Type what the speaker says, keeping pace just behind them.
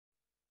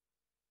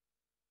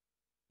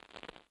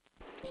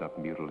Of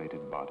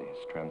mutilated bodies,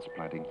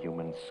 transplanting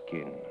human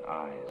skin,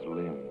 eyes,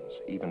 limbs,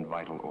 even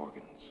vital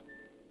organs.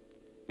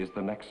 Is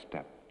the next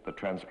step the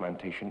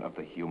transplantation of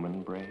the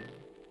human brain?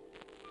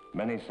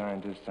 Many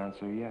scientists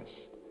answer yes,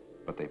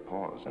 but they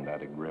pause and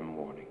add a grim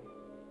warning.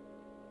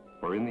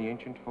 For in the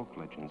ancient folk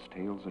legends,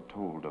 tales are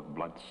told of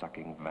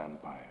blood-sucking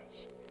vampires,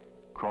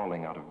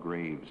 crawling out of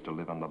graves to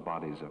live on the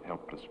bodies of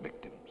helpless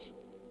victims.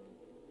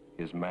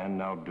 Is man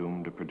now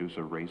doomed to produce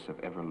a race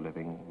of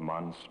ever-living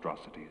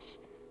monstrosities,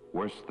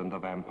 worse than the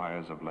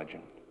vampires of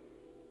legend?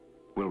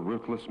 Will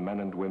ruthless men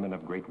and women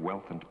of great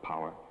wealth and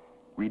power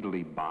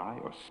greedily buy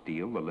or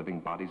steal the living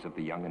bodies of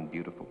the young and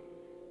beautiful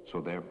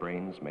so their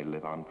brains may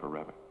live on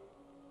forever?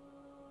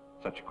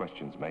 Such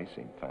questions may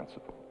seem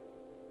fanciful,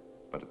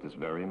 but at this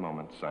very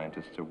moment,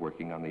 scientists are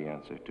working on the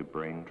answer to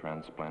brain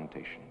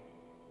transplantation,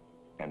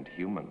 and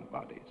human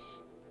bodies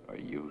are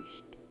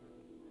used.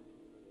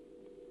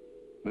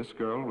 This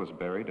girl was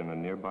buried in a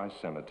nearby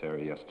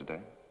cemetery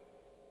yesterday.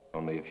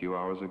 Only a few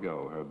hours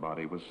ago, her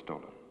body was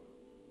stolen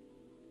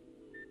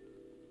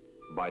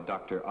by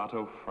Dr.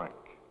 Otto Frank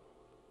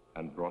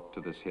and brought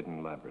to this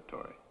hidden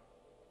laboratory.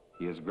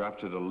 He has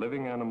grafted a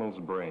living animal's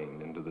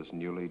brain into this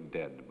newly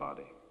dead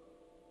body.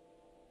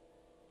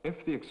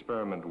 If the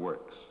experiment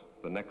works,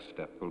 the next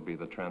step will be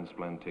the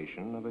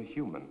transplantation of a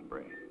human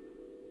brain.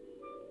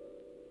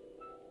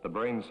 The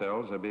brain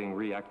cells are being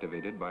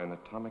reactivated by an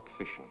atomic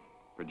fission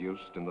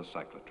produced in the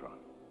cyclotron.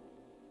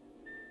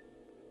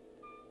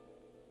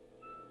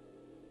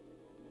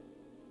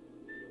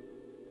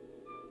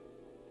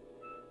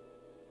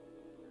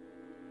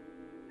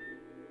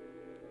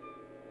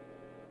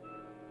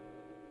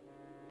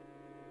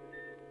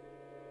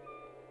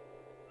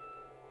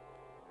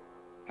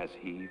 Has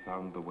he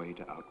found the way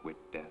to outwit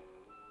death?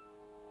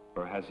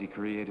 Or has he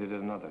created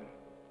another?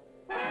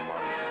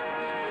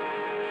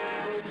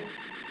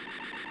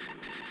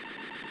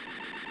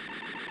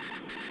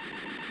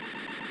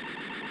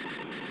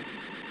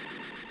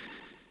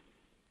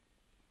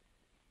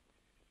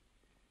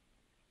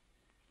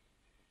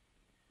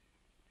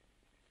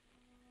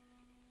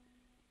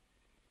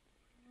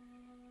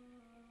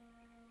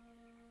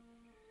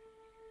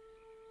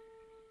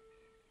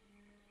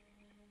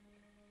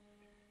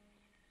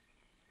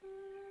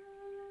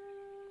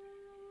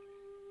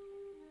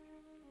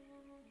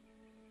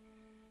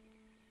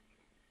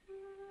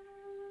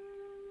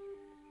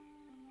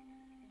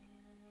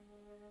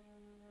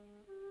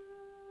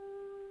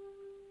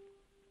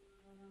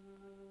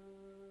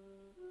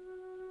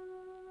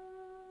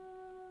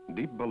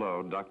 Deep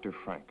below, Dr.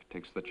 Frank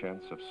takes the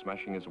chance of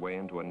smashing his way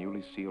into a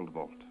newly sealed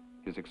vault.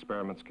 His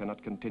experiments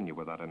cannot continue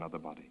without another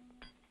body.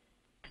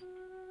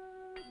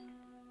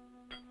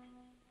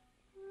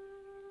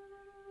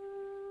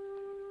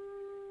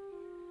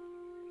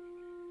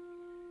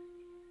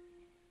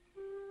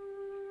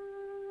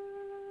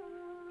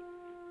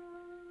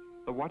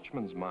 The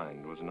watchman's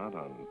mind was not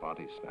on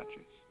body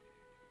snatchers,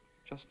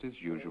 just his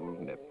usual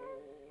nip.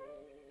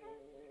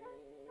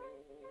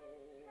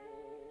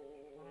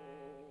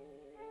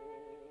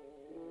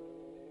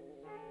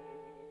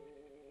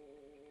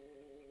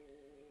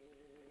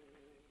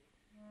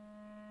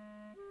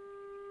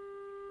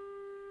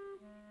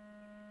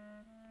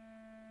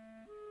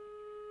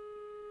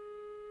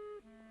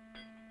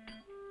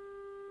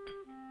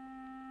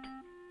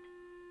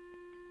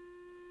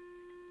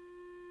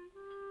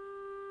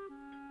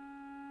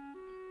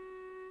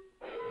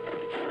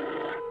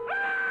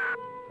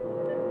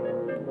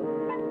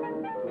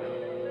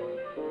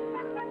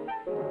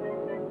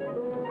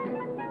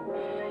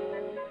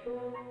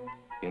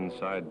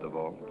 Inside the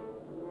vault,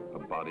 a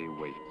body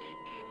waits.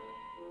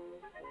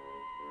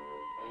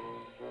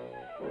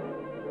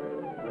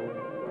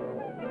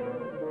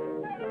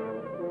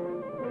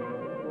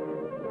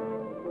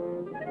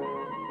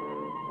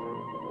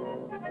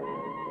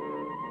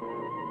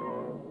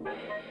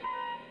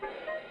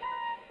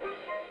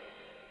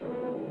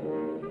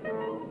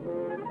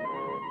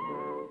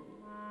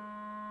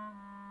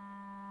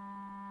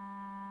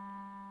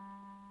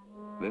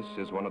 This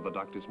is one of the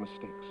doctor's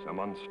mistakes, a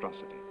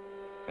monstrosity.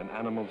 An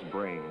animal's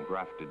brain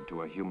grafted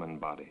to a human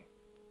body.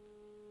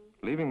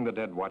 Leaving the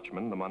dead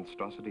watchman, the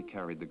monstrosity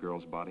carried the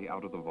girl's body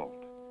out of the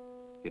vault.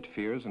 It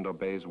fears and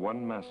obeys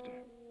one master,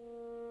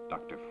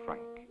 Dr.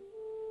 Frank.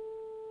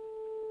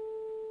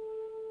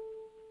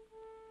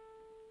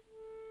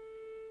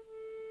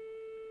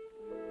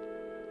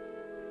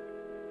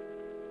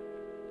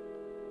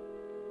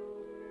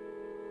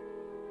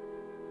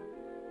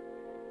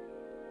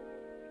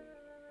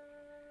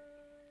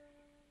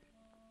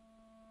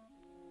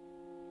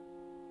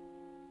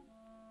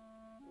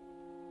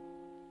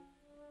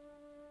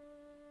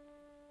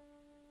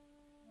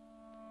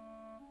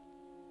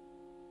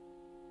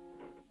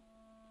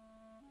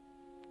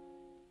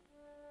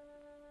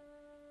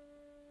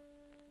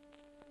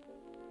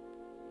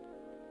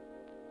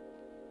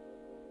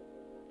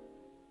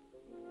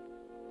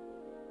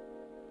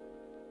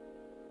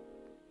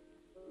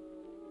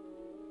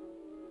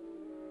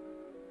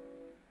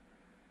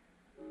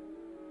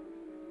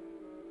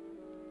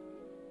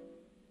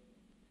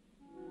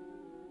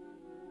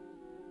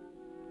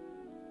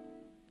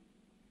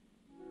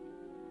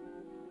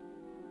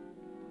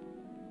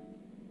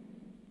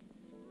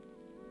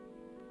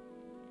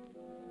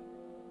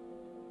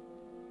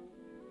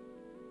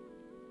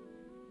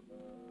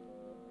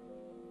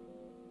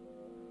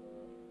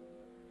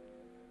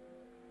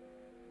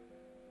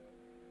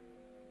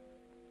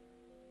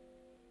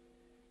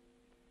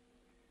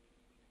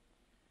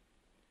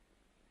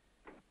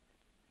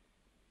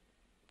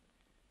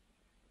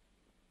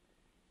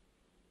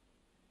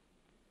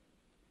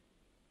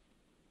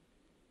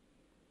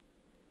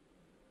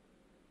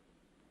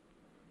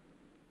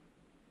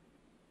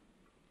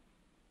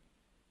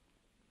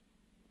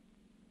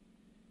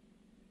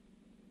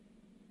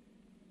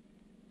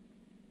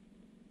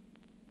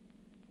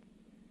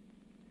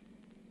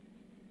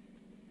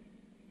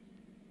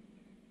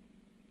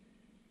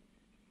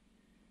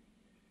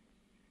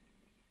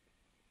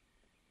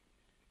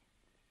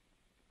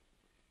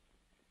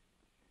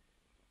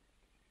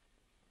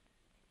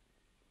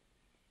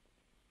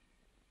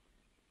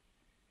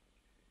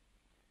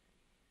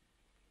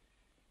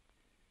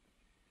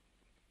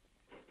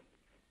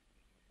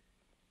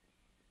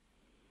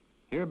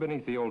 Here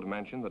beneath the old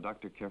mansion, the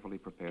doctor carefully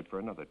prepared for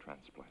another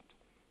transplant.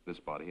 This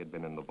body had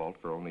been in the vault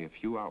for only a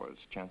few hours.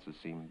 Chances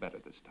seemed better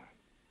this time.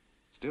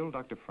 Still,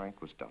 Dr.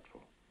 Frank was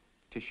doubtful.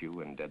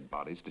 Tissue in dead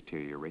bodies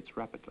deteriorates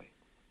rapidly.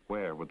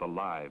 Where were the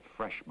live,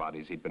 fresh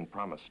bodies he'd been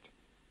promised?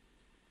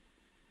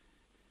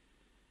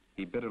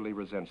 He bitterly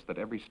resents that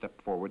every step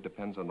forward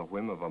depends on the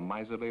whim of a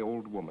miserly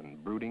old woman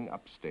brooding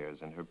upstairs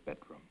in her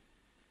bedroom.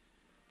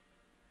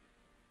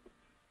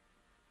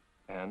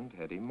 And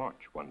Hetty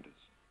March wonders,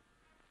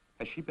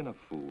 has she been a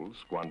fool,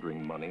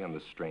 squandering money on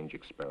this strange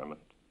experiment?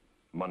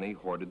 Money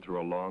hoarded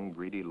through a long,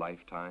 greedy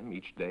lifetime,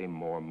 each day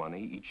more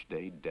money, each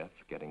day death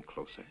getting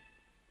closer.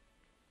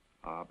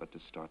 Ah, but to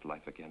start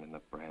life again in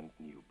a brand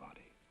new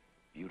body,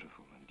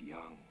 beautiful and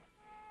young,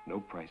 no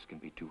price can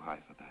be too high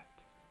for that.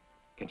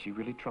 Can she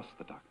really trust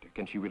the doctor?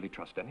 Can she really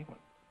trust anyone?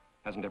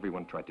 Hasn't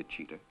everyone tried to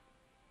cheat her?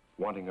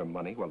 Wanting her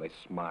money while they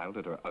smiled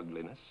at her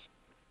ugliness?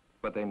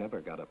 But they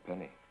never got a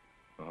penny.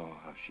 Oh,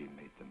 how she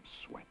made them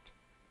sweat.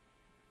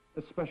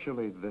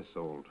 Especially this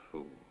old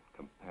fool,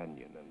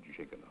 companion and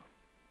gigolo.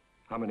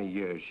 How many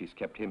years she's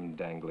kept him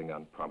dangling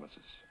on promises.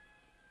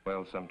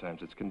 Well,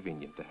 sometimes it's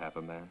convenient to have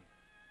a man,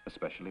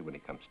 especially when he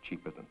comes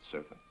cheaper than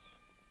servants.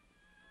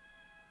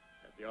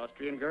 That the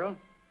Austrian girl?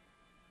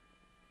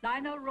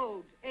 Lionel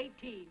Rhodes,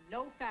 18,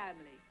 no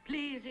family,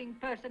 pleasing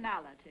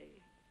personality,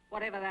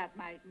 whatever that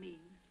might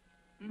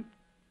mean.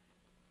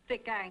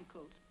 Thick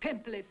ankles,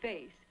 pimply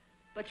face,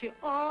 but she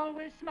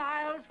always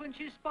smiles when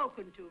she's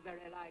spoken to,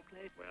 very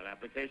likely. Well,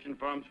 application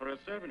forms for a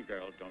servant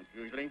girl don't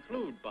usually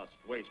include bust,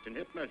 waist, and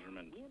hip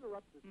measurement.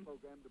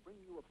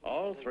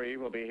 All three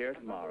will be here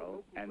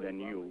tomorrow, and then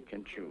you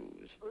can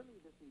choose.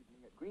 Early this evening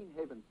at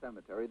Greenhaven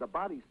Cemetery, the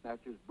body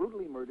snatchers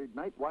brutally murdered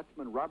night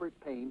watchman Robert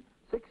Payne,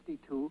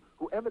 62,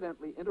 who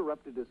evidently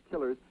interrupted his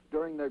killers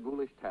during their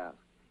ghoulish task.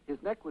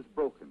 His neck was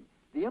broken.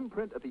 The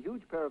imprint of a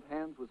huge pair of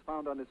hands was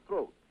found on his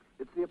throat.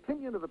 It's the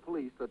opinion of the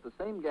police that the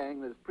same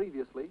gang that has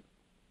previously...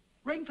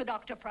 Ring for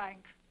Dr.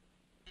 Frank.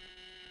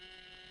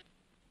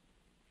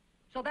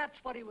 So that's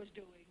what he was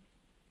doing.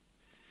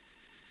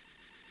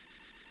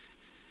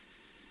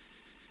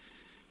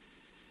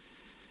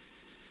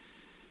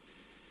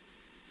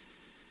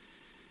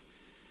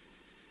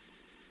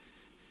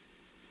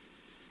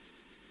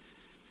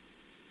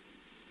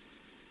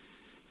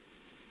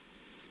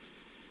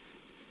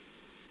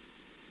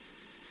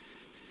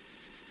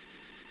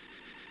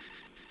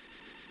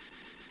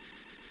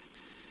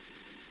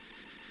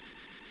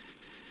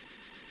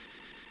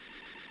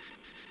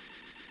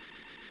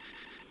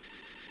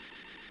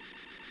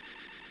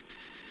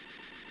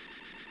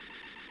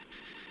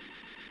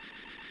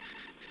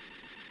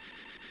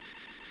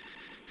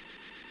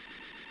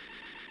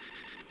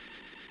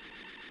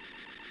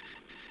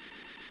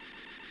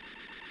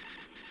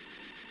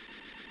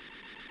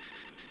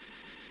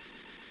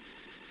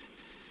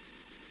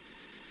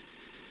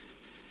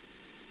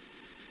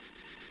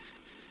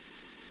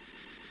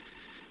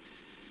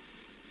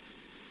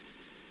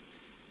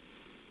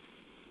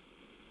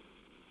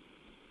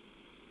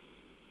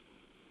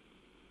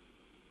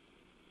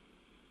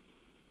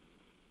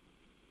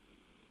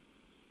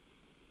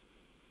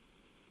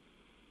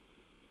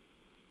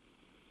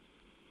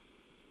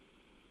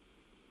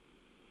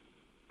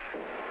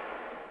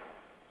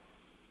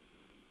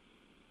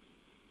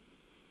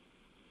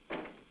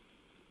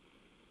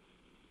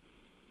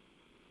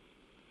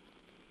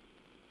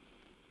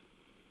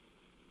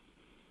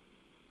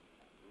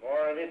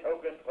 More of it,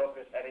 hocus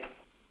pocus, Eddie.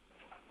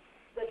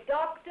 The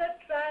doctor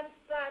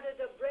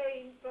transplanted a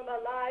brain from a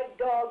live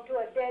dog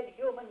to a dead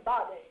human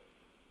body.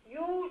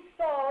 You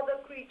saw the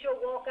creature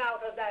walk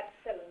out of that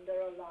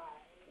cylinder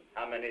alive.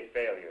 How many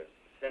failures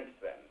since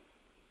then?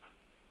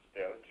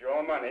 Still, it's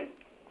your money.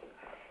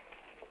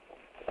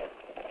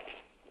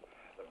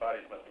 The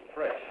bodies must be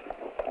fresh.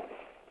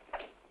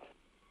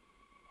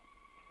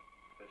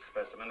 This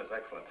specimen is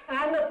excellent.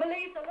 And the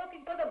police are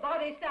looking for the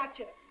body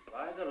snatcher.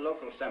 Why the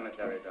local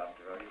cemetery,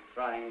 Doctor? Are you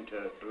trying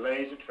to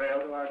blaze a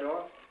trail to our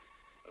door?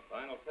 The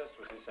final test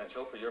was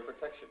essential for your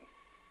protection.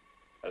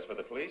 As for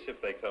the police, if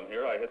they come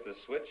here, I hit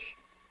this switch,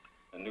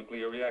 a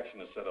nuclear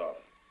reaction is set off.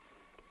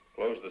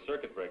 Close the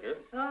circuit breaker,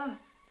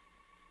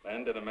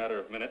 and in a matter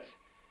of minutes,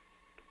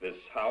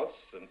 this house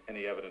and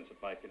any evidence it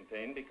might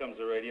contain becomes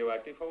a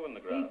radioactive hole in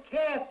the ground. Be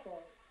careful.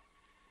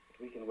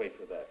 But we can wait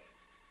for that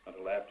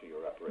until after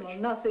your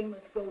operation. Well, nothing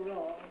must go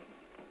wrong.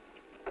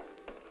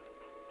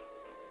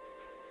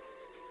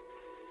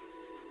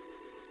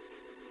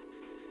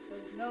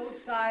 There's no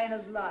sign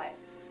of life.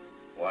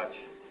 Watch.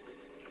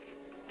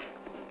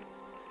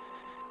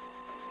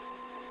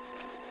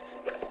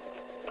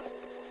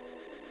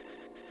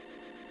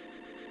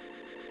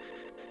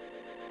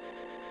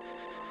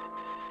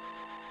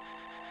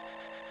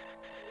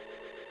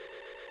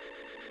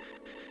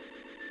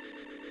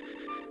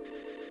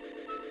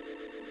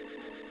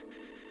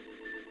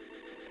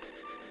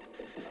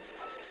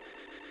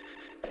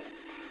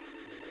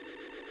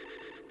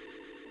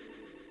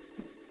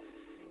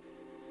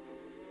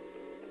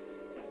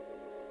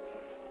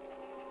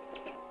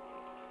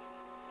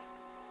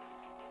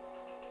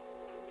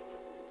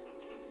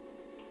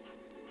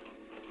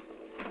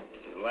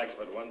 lacks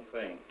but one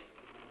thing.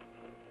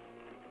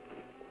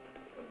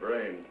 The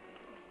brain.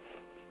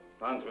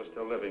 Hans was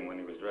still living when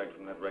he was dragged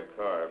from that wrecked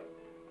car.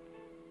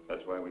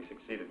 That's why we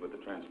succeeded with the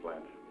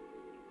transplant.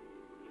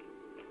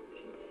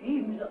 She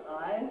seems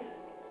alive.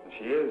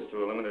 She is,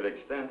 to a limited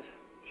extent.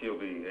 She'll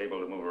be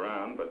able to move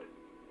around, but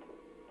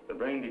the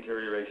brain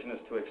deterioration is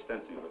too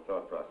extensive for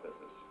thought processes.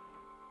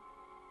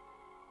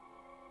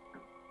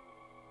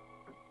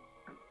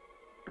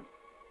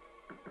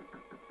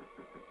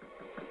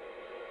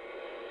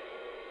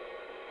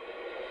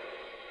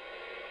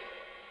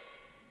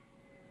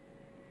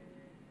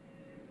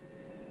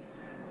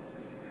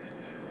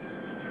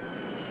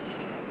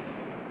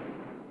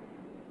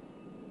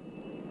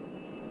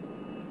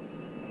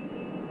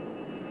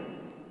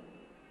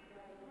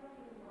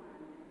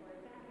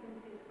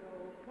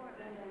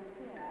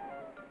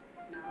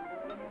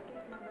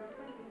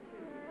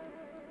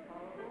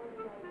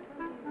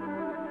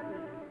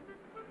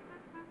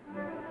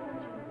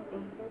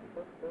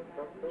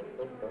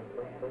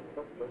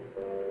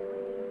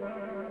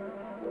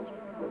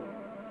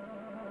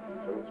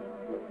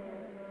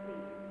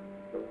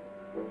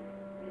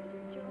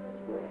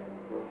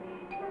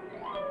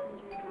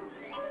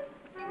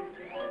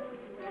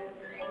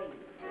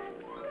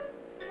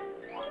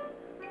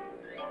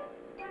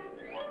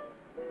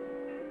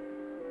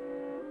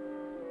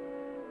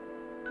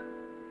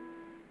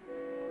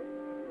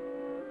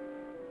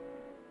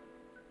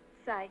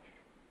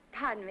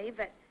 Pardon me,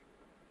 but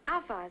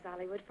how far is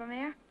Hollywood from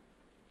here?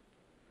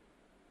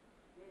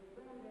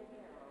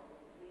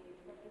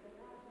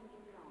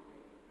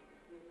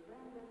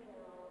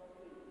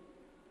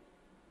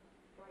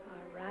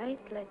 All right,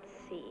 let's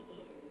see.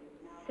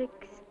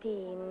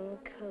 16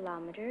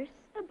 kilometers,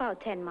 about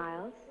 10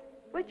 miles.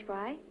 Which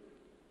way?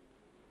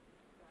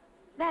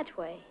 That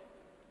way.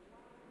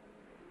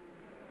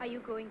 Are you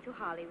going to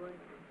Hollywood?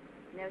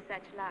 No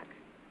such luck.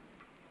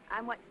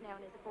 I'm what's known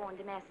as a born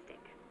domestic.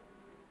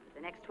 For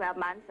the next 12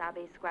 months, I'll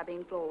be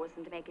scrubbing floors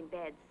and making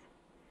beds.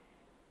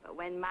 But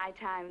when my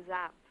time's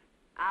up,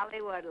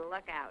 Hollywood will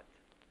look out.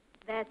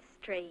 That's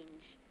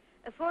strange.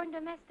 A foreign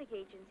domestic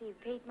agency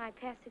paid my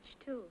passage,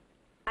 too.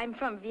 I'm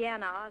from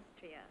Vienna,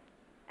 Austria.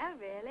 Oh,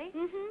 really?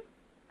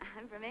 Mm-hmm.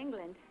 I'm from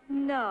England.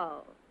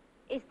 No.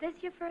 Is this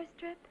your first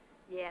trip?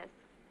 Yes.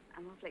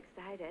 I'm awfully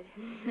excited.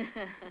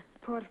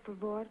 Por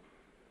favor.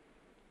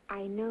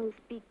 I know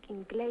speak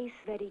English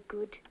very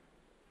good.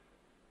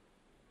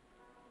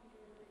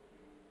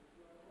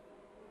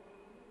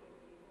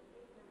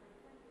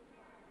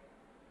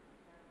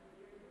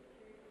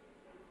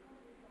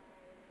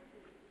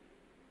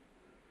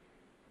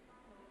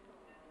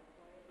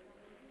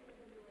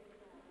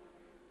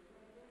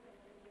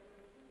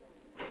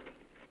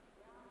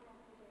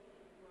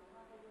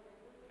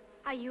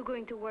 Are you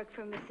going to work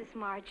for Mrs.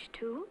 March,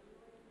 too?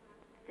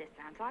 This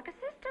sounds like a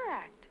sister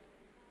act.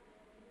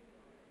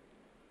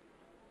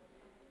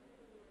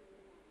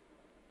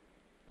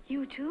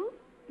 You, too?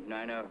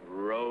 Nina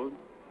Road?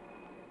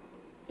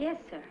 Yes,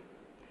 sir.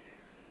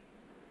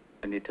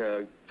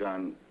 Anita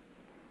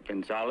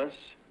Gonzalez?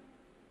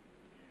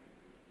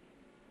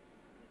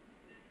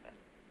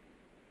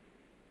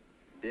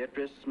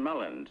 Beatrice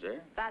Mullins, eh?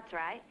 That's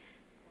right.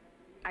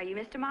 Are you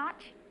Mr.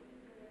 March?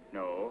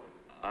 No,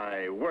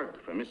 I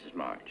work for Mrs.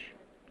 March.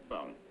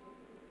 Well,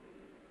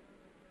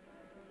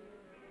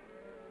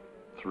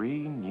 3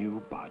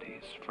 new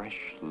bodies, fresh,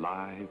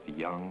 live,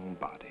 young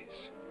bodies.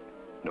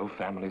 No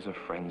families or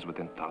friends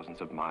within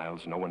thousands of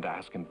miles. No one to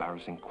ask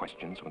embarrassing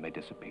questions when they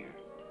disappear.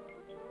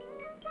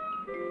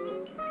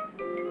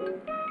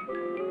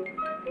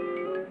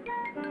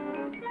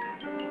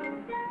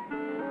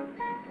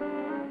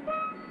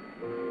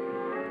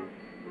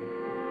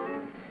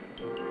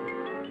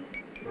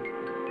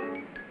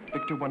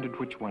 Victor wondered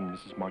which one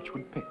Mrs. March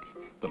would pick.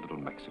 The little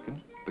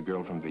Mexican, the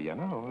girl from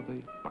Vienna, or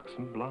the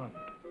buxom blonde.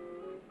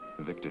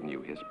 Victor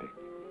knew his pick,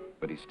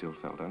 but he still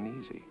felt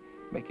uneasy.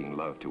 Making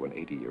love to an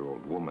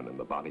 80-year-old woman in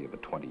the body of a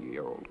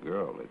 20-year-old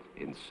girl, it's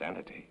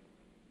insanity.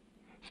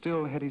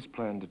 Still, Hetty's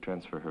plan to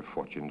transfer her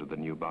fortune to the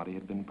new body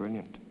had been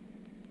brilliant.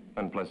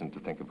 Unpleasant to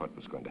think of what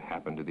was going to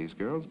happen to these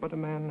girls, but a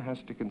man has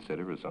to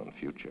consider his own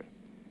future.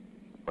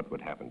 What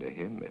would happen to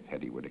him if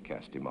Hetty were to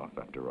cast him off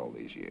after all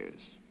these years?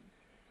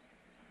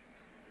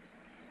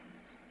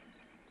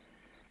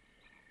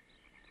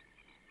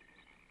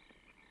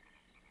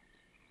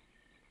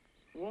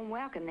 Warm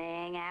welcome they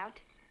hang out.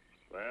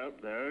 well,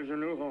 there's your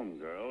new home,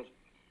 girls.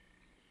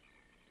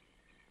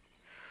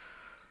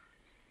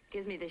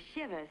 Gives me the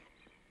shivers.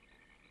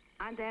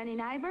 Aren't there any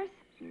neighbors?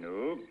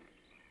 Nope.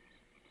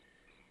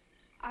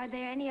 Are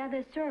there any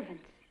other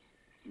servants?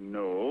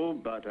 No,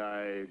 but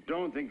I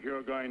don't think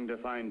you're going to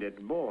find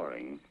it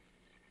boring.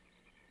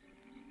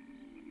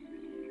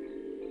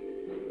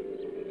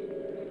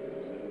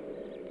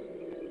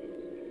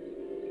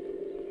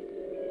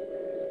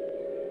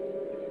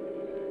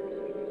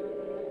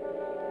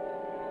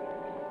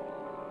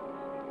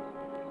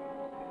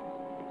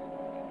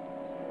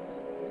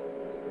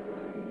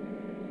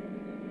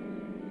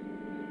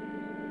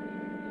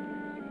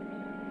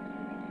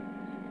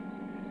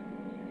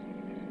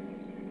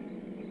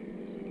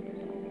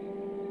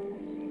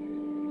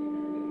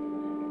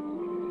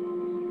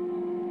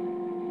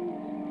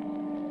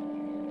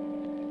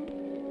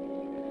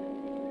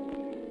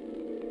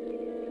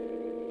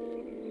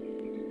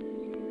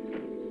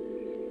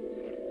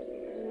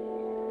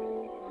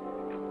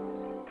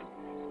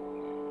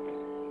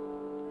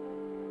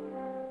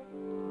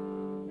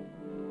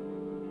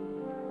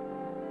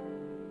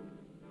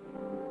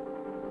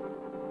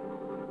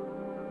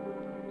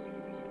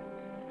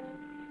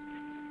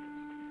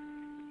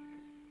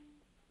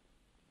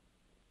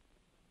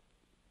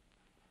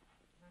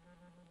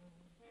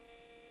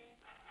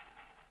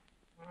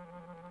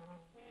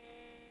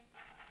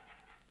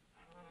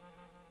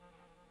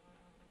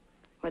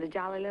 What a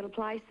jolly little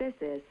place this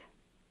is.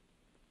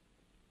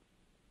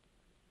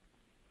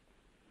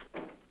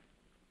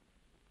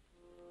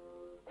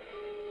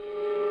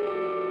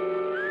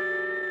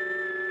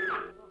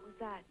 What was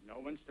that? No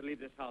one's to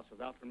leave this house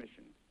without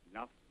permission.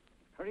 Now,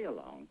 hurry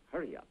along.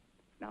 Hurry up.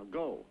 Now,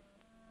 go.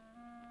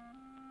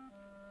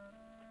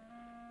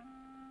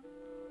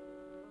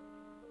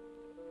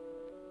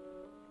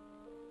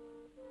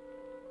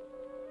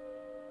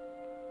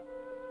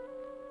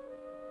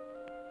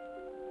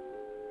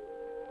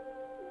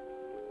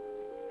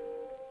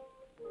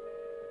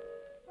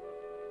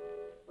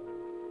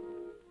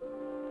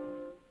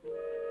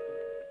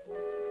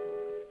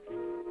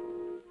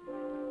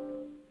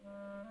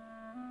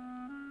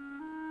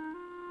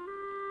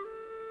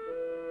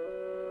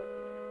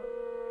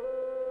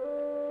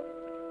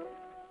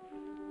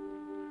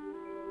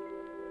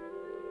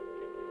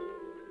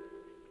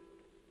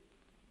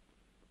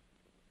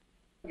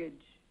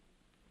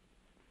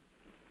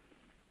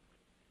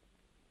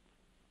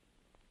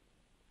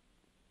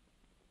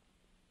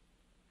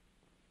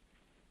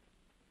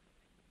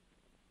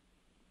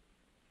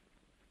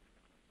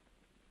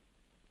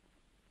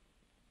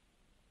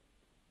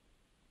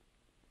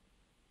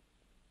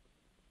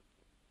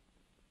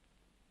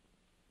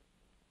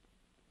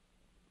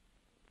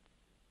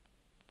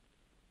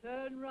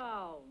 Turn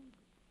round.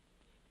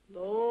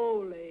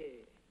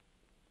 Slowly.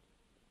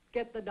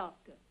 Get the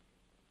doctor.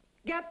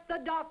 Get the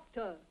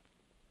doctor.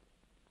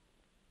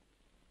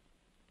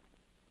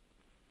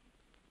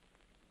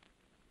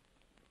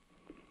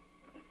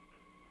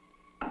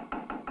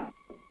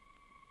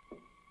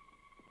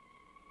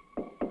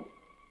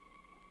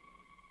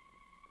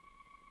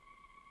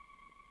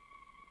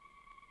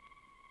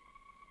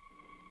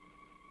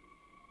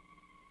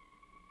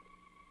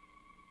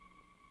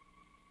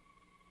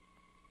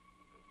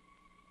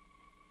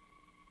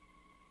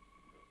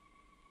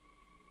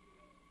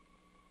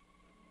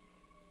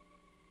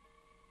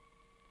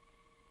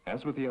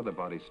 As with the other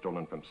bodies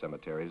stolen from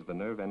cemeteries, the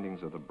nerve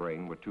endings of the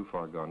brain were too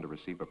far gone to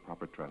receive a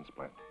proper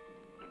transplant.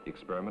 The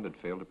experiment had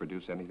failed to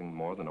produce anything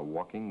more than a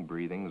walking,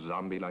 breathing,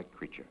 zombie-like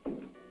creature.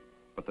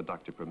 But the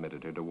doctor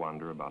permitted her to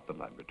wander about the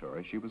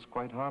laboratory. She was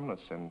quite harmless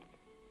and,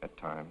 at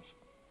times,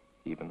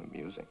 even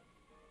amusing.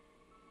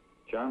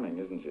 Charming,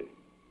 isn't she?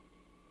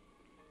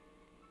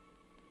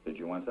 Did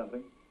you want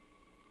something?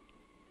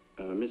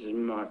 Mrs.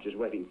 March is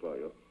waiting for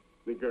you.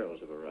 The girls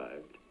have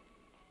arrived.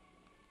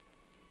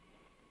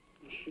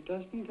 She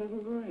doesn't have a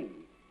brain.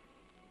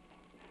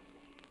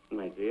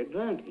 Might be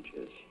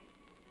advantages.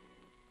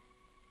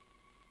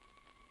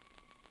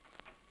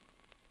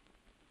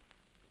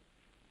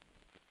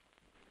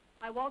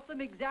 I want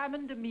them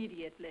examined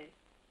immediately.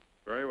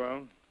 Very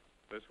well.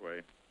 This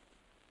way.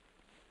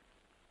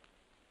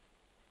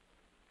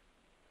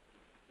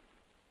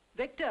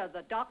 Victor,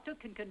 the doctor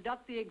can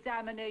conduct the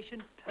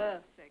examination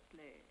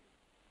perfectly.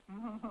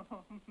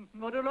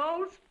 What an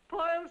old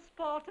spoiled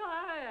sport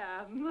I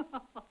am.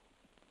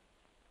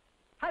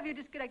 Have you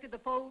disconnected the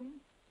phone?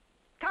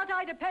 Can't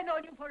I depend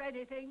on you for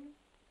anything?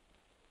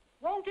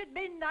 Won't it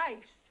be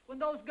nice when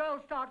those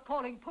girls start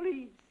calling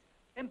police,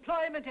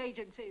 employment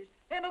agencies,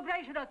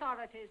 immigration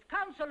authorities,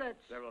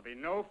 consulates? There will be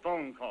no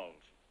phone calls.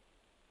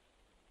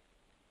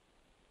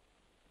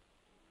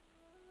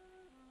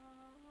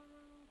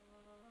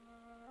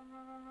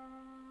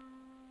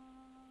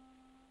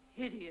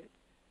 Idiot.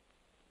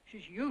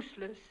 She's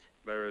useless.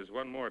 There is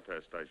one more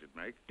test I should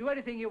make. Do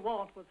anything you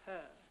want with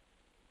her.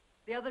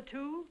 The other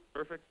two?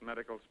 Perfect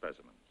medical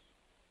specimens.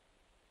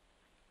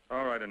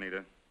 All right,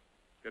 Anita.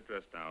 Get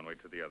dressed now and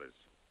wait for the others.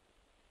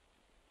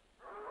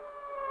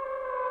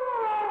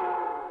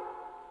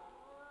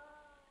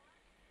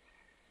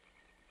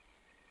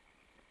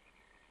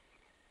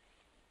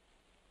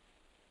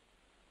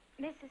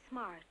 Mrs.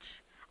 March,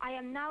 I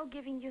am now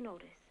giving you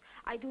notice.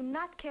 I do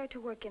not care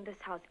to work in this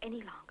house any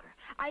longer.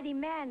 I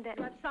demand that...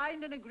 You have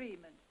signed an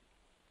agreement.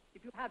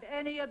 If you have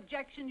any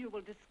objection, you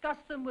will discuss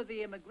them with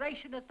the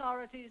immigration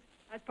authorities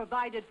as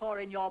provided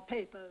for in your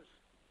papers.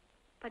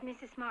 But,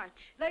 Mrs. March...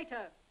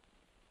 Later.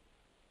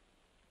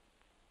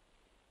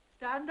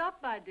 Stand up,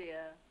 my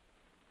dear.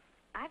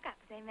 I've got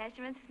the same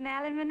measurements as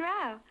Marilyn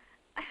Monroe.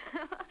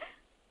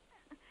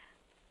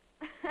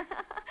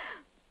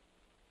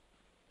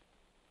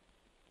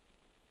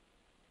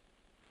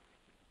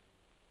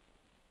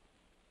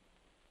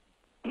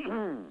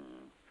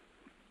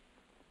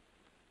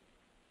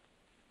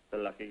 The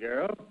lucky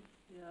girl.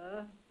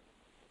 Yeah?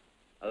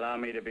 Allow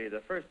me to be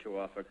the first to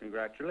offer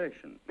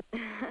congratulations.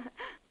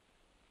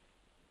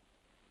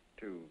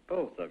 To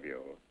both of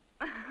you.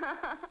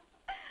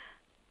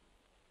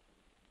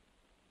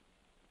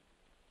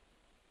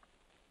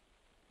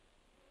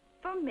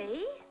 For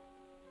me?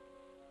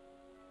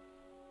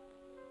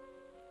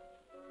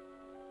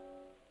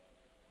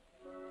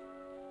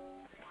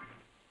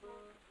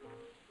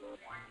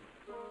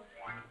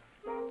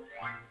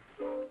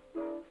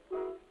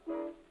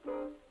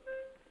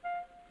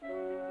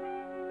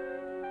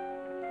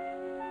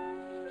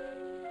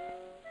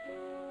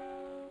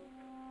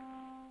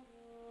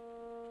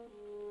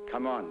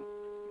 Come on.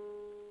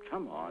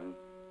 Come on.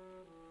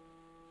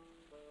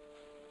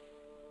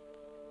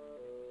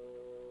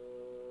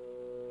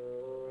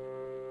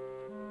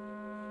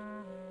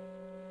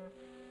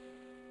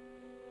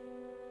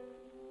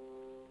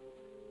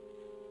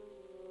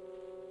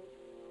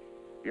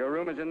 Your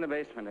room is in the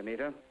basement,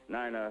 Anita.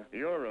 Nina,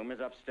 your room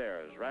is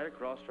upstairs, right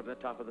across from the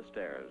top of the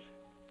stairs.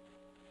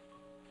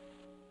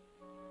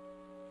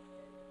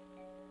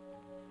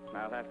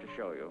 I'll have to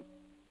show you.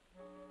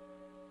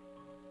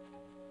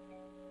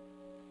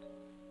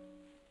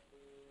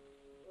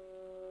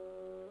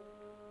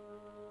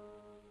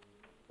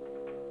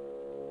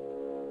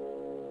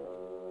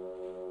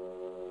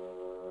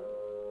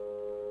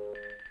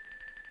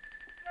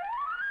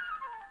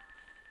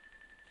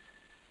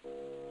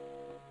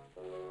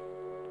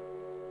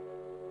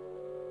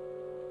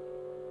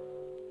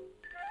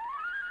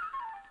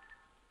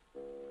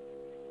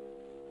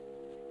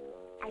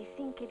 I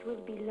think it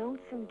will be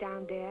lonesome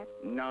down there.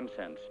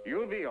 Nonsense.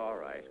 You'll be all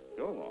right.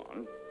 Go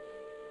on.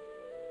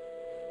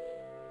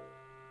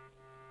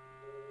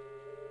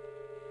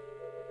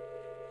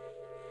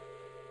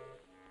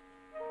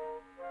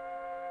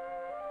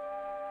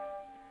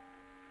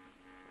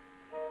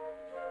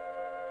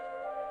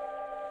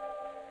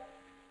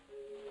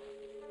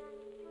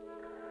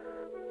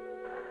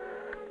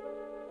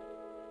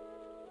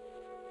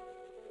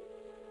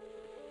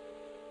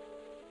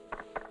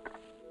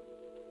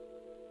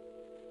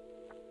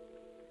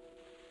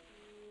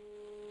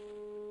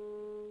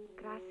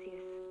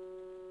 Gracias.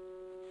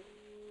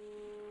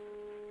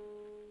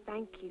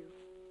 Thank you.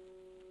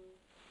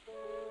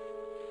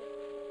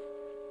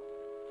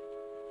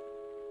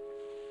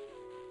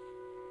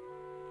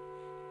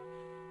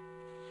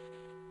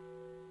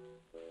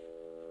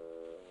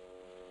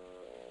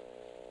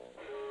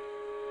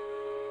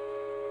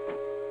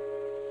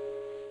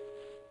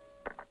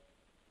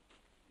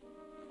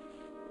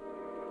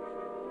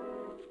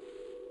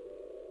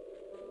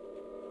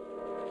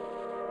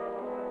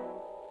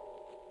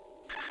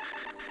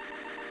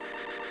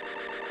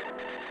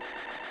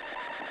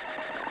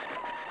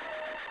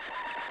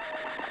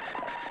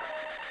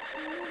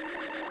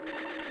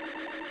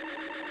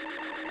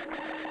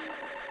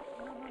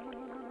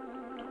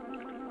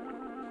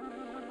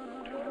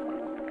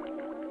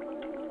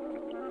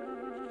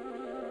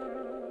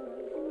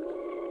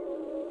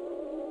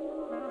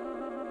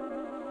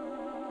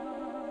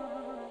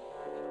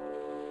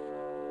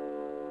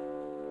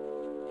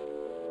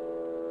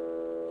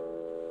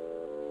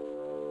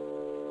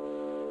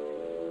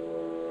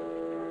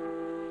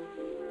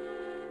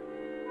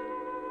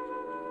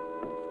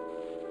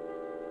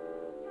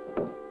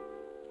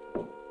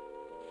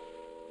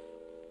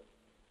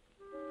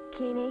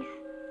 ¿Quién es?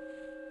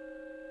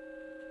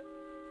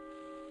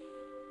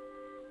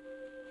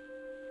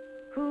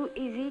 Who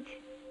is it?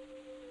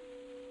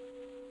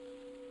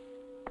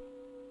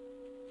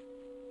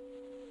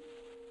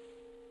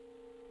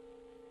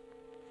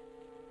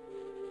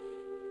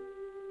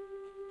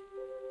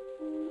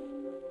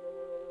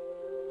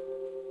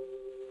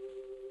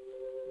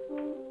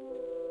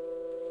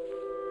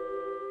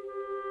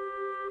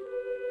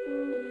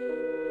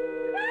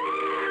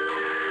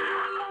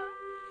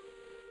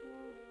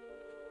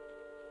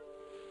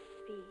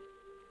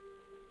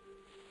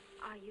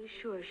 Are you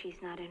sure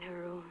she's not in her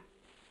room?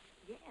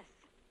 Yes.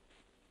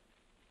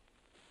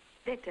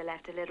 Victor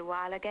left a little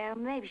while ago.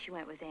 Maybe she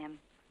went with him.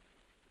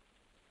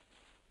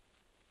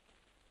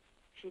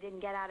 She didn't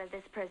get out of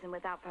this prison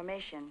without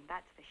permission,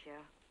 that's for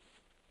sure.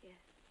 Yes.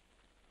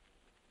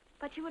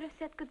 But you would have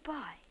said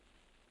goodbye.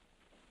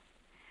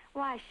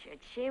 Why should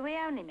she? We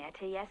only met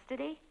her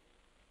yesterday.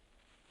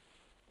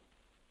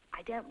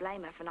 I don't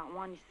blame her for not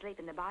wanting to sleep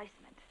in the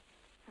basement.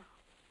 Oh.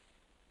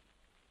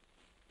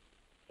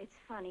 It's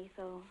funny,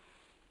 though.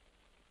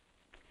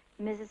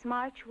 Mrs.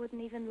 March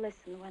wouldn't even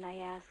listen when I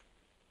asked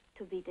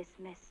to be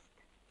dismissed.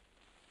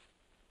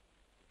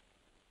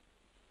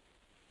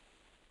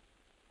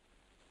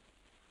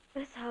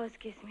 This house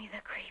gives me the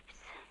creeps.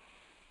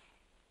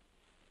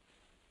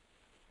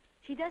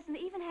 She doesn't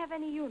even have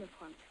any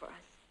uniforms for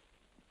us.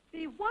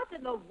 See, what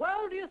in the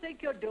world do you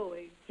think you're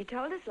doing? You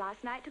told us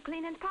last night to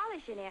clean and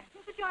polish in here.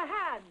 Look at your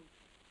hands.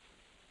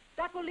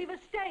 That will leave a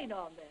stain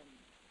on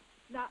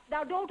them.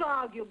 Now, don't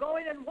argue. Go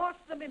in and wash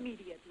them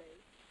immediately.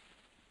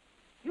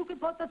 You can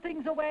put the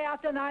things away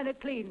after Nina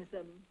cleans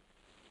them.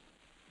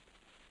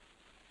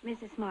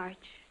 Mrs. March,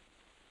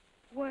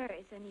 where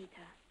is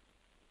Anita?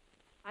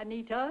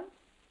 Anita?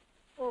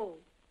 Oh.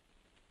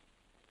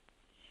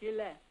 She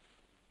left.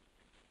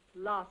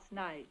 Last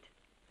night.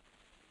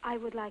 I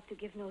would like to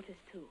give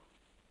notice, too.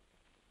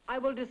 I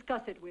will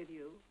discuss it with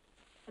you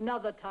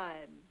another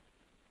time.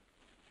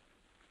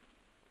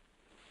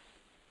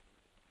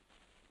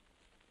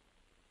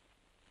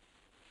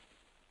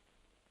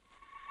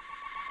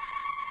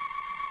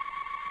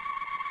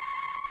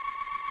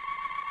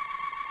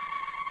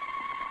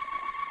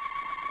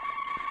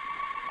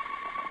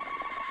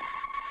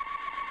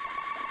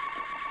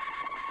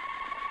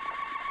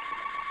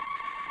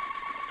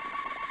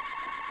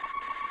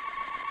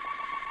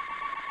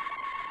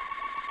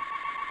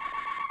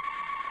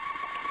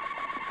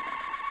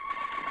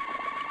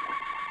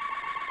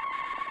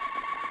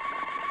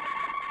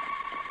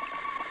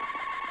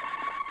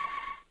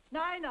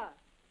 Nina!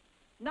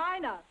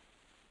 Nina!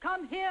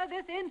 Come here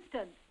this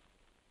instant!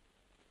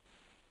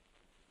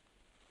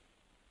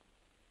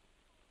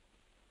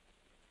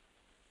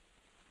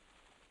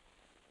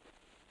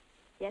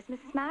 Yes,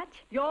 Mrs. March?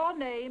 Your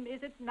name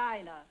isn't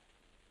Nina.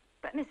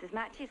 But Mrs.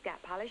 March, she's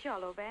got polish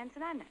all over hands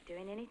and I'm not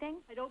doing anything.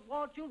 I don't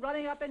want you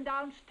running up and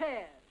down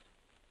stairs.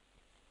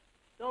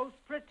 Those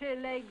pretty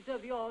legs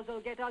of yours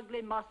will get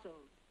ugly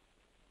muscles.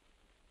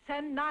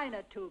 Send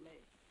Nina to me.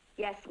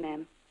 Yes,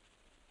 ma'am.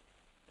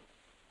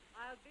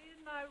 I'll be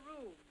in my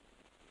room.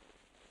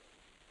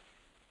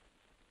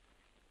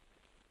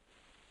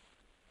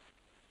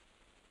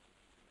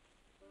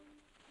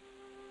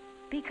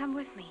 Bee, come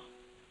with me.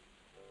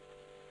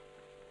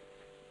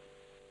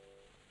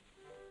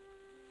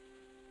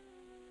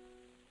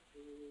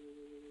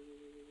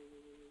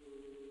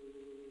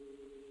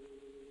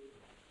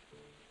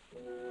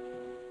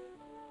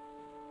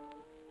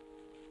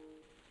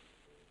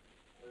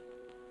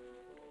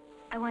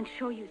 I want to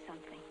show you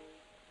something.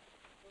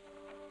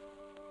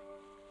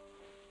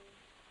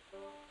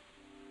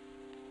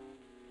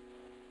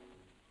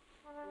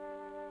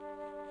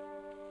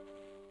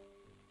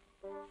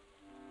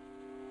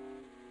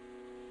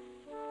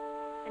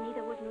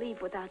 Anita wouldn't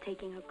leave without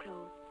taking her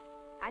clothes.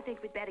 I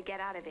think we'd better get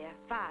out of here,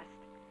 fast.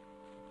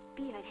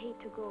 Bee, I'd hate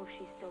to go if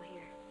she's still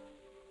here.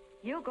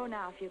 You'll go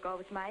now if you go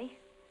with me.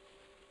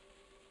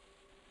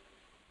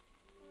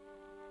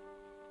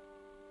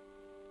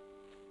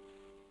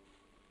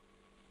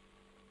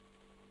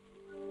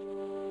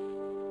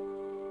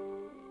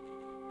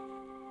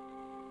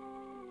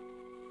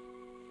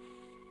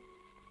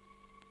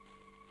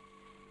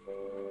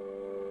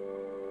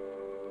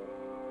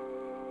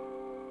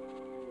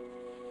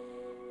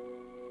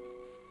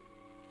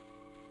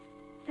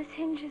 This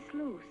hinge is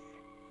loose.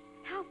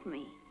 Help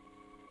me.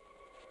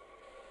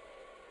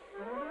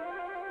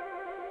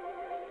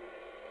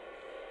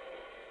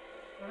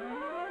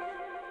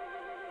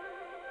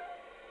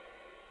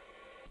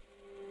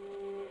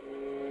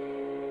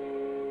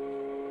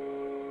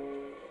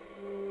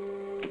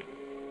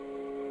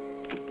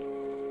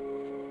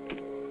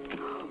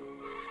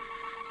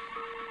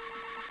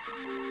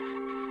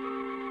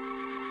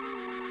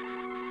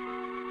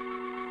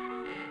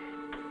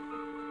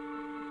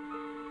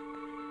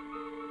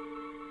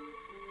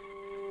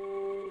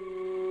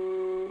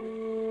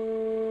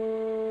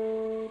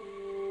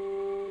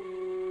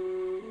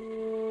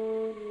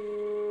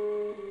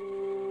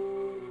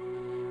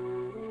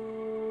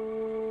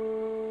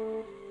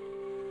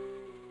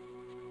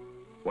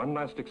 One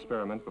last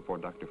experiment before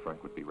Dr.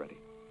 Frank would be ready.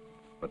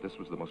 But this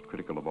was the most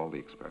critical of all the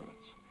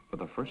experiments. For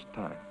the first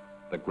time,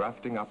 the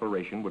grafting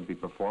operation would be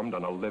performed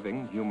on a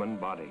living human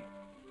body,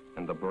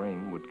 and the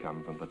brain would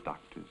come from the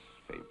doctor's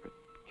favorite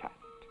cat.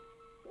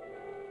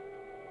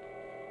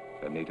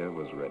 Anita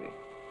was ready.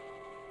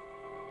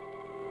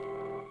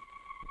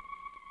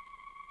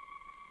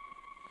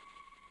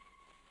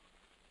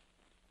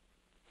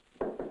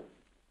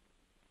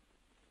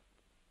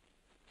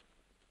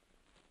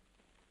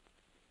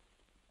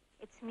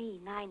 It's me,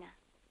 Nina.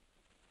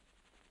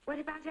 What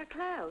about your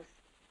clothes?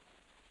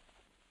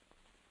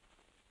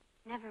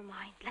 Never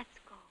mind. Let's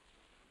go.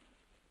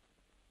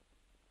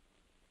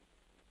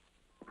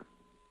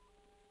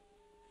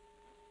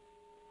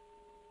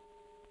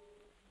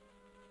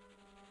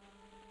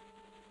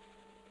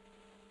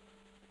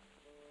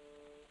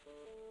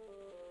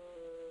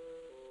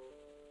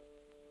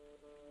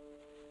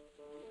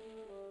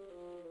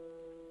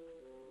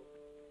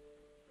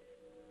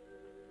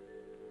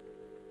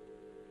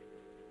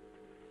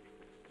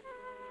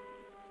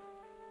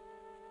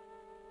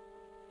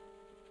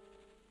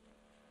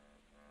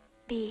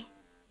 Bee,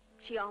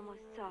 she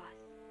almost saw us.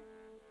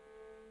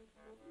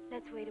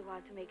 Let's wait a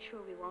while to make sure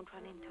we won't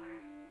run into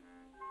her.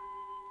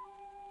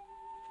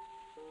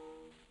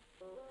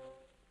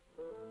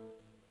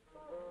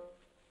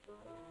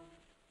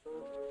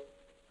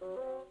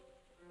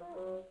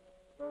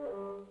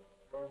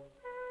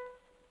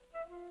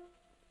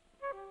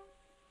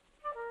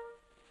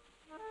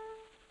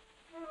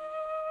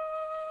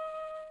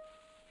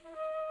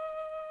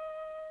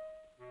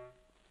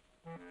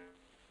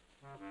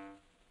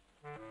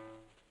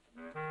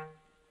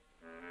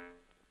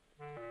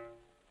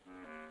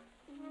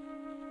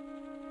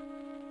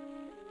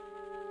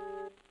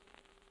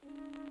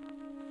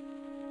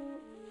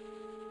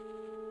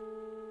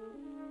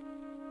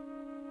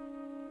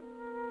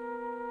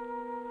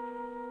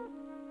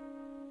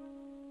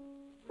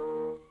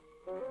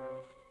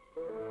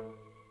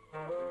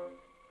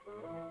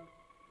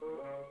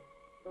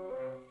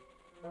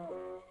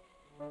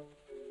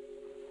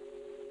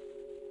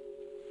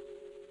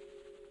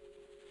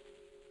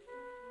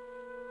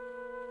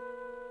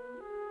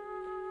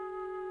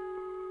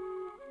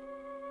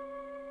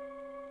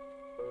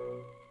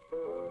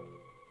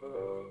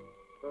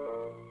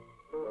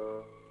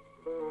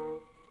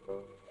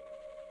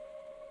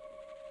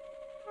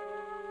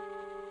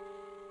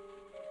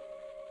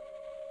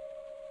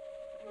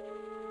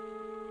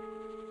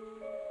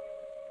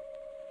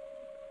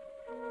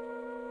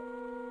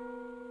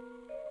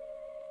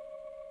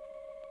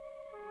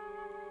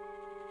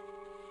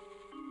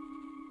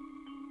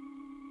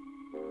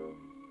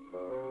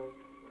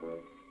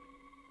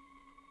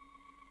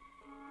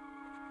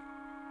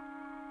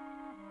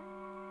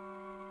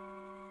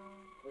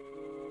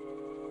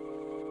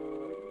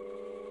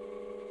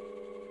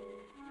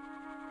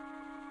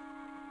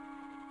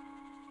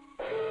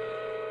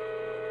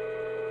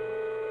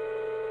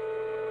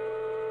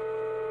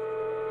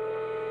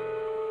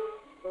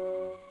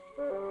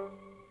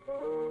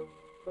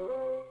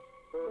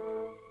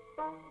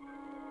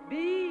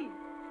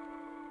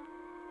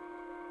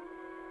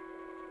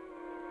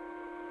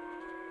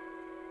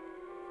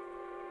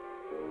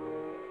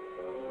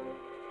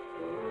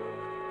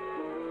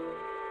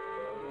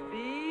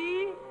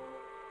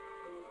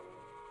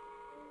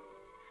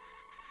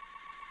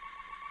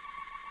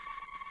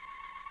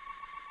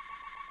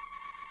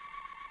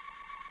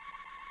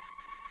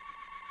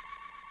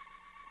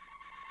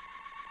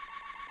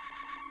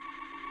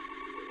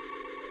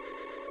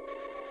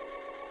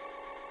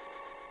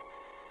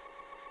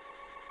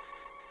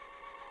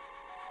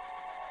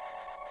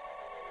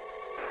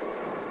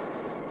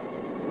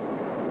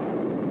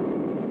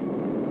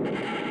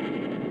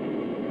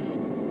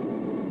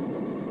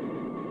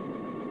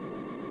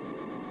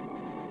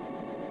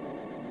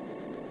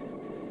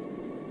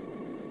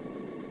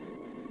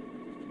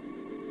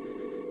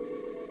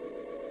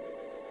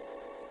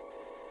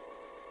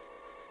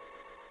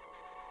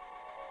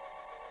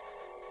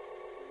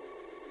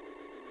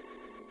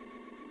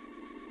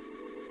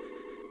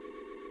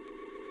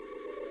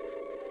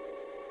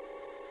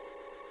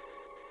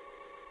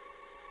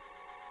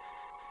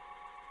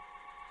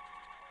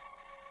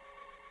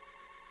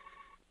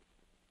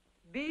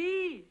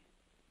 B?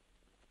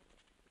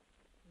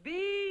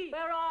 B,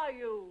 where are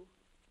you?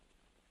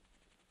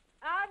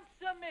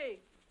 Answer me.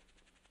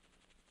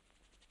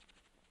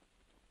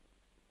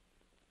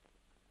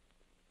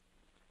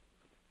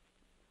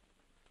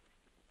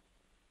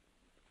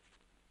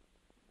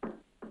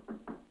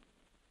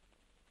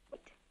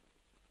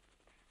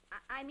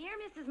 I'm here,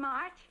 Mrs.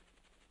 March.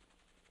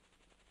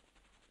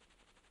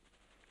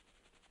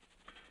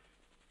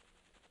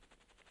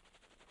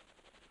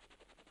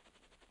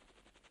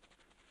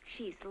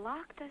 She's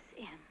locked us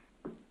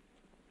in.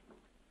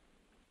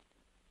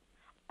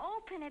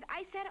 Open it.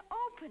 I said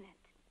open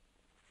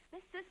it.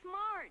 Mrs.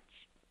 March.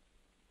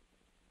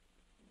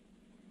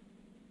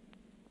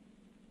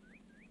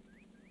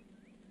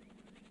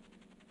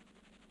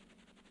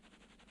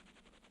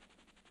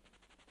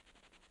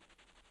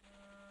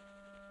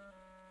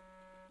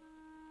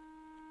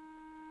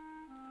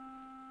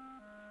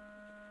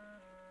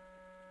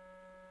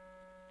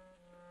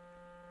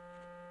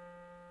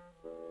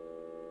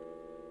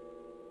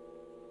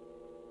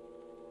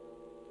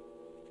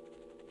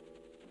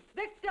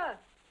 Victor!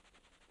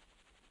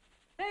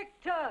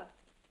 Victor!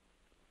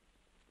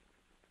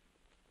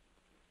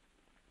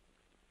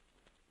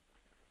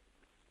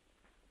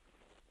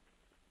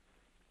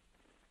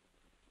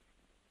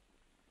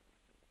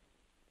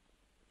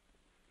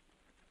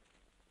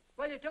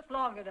 Well, you took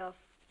long enough.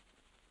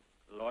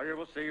 The lawyer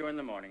will see you in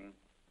the morning.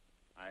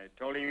 I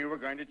told him you were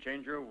going to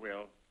change your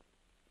will.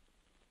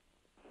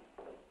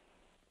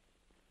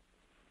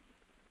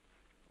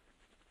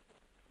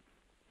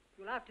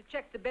 You'll have to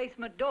check the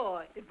basement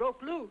door. It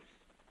broke loose.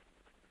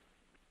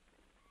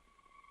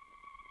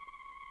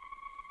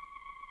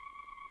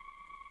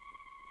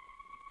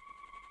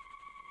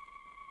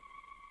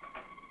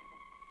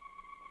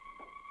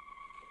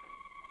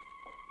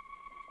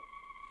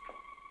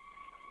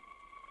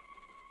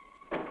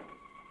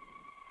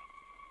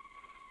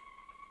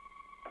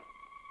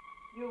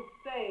 You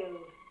failed.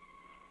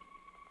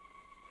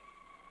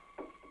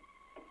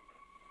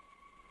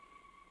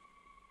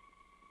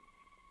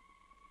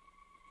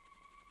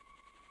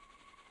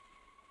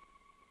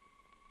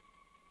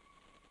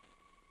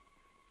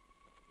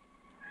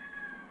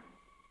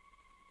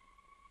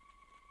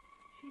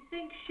 She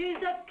thinks she's a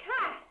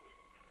cat.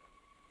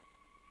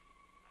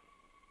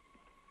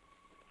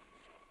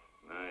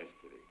 Nice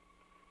kitty.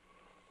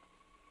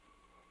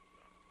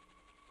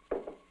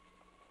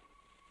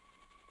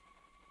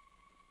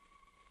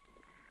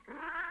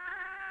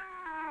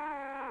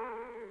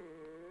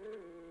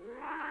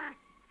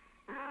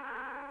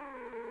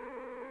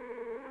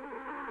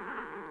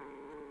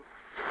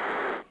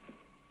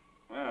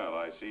 Well,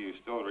 I see you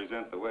still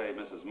resent the way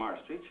Mrs. Marsh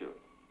treats you.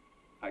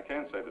 I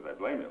can't say that I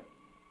blame you.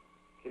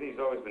 Kitty's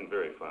always been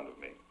very fond of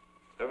me,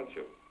 haven't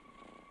you?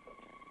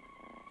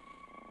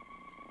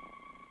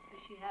 Does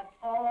she have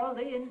all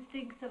the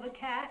instincts of a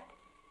cat?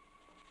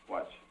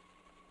 Watch.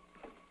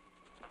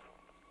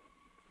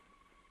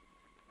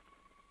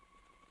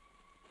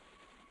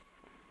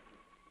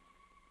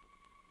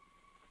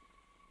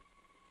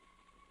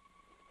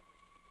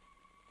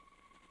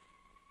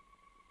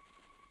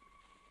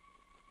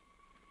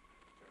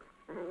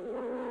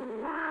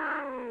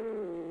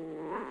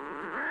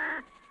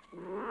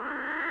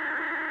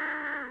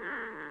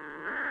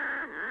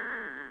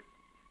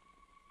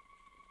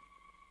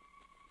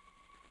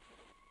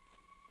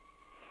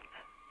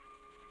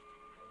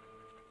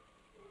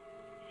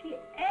 She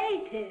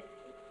ate it.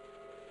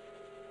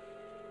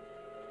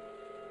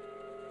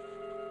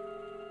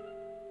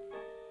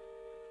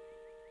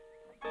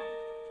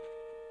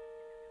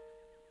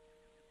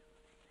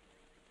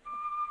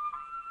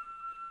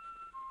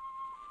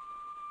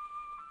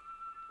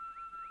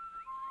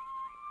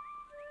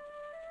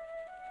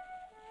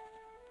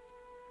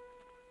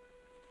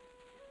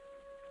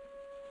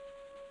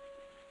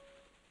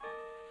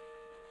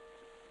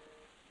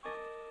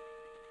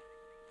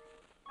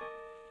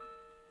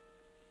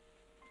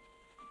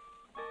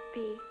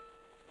 B.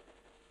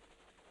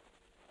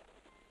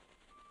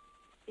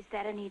 Is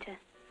that Anita?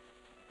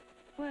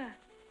 Where?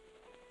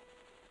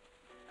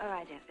 Oh,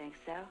 I don't think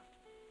so.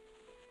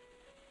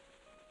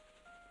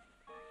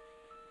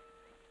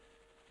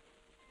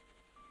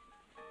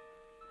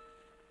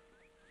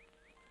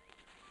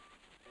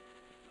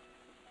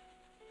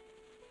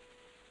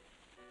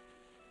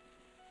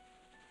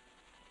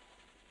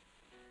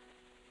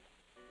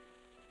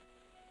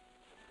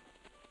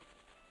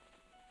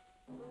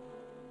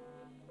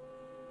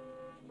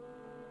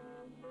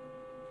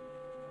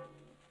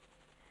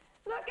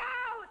 Look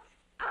out!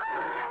 Ah!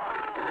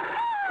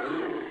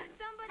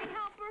 Somebody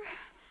help her.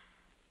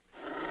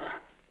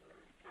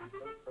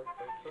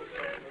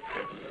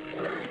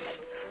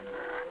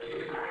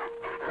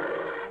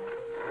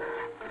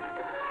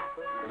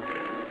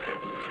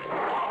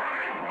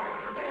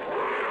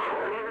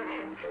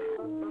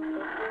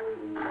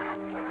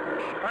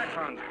 Back,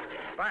 Hans.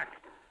 Back.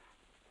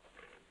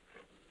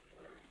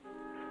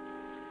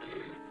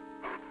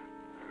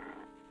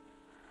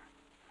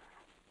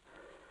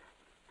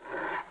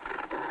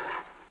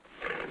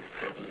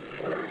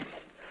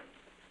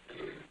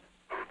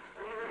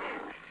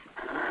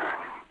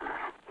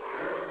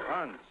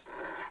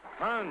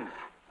 Hans!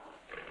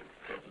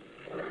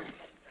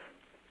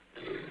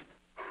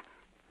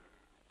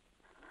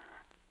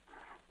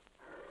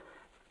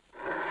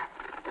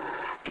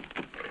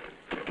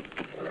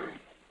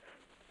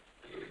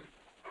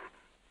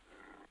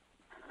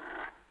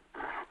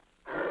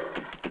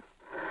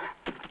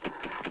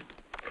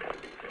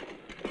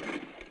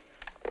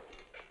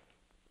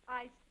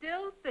 I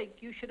still think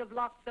you should have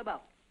locked them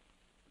up.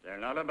 They're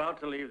not about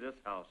to leave this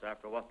house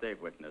after what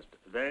they've witnessed.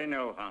 They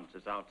know Hans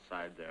is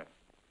outside there.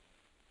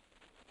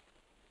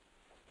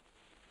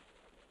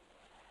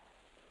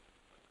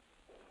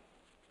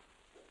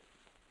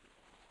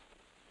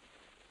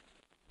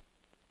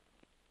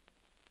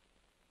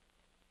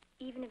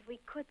 Even if we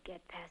could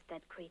get past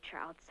that creature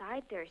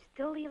outside, there's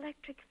still the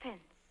electric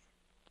fence.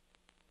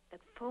 The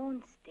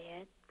phone's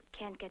dead. We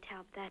can't get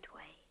help that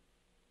way.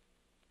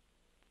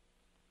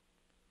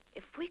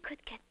 If we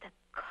could get the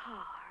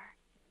car...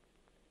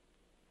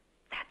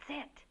 That's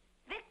it.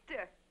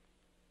 Victor.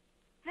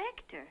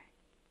 Victor.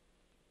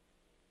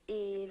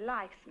 He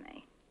likes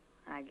me,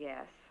 I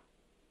guess.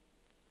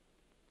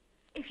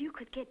 If you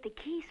could get the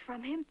keys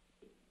from him...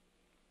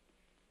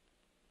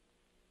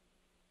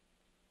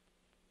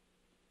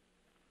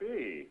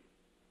 B.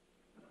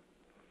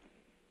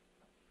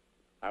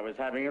 I was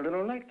having a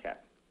little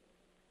nightcap.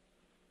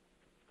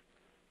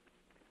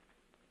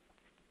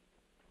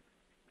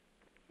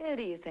 Who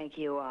do you think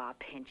you are,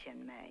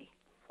 pinching me?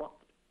 What?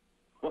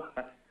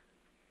 What?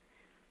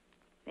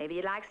 Maybe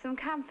you'd like some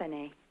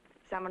company.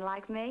 Someone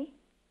like me?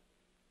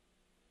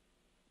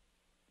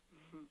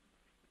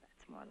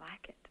 That's more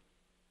like it.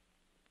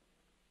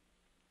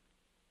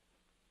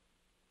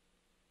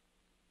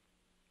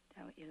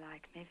 Don't you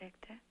like me,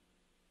 Victor?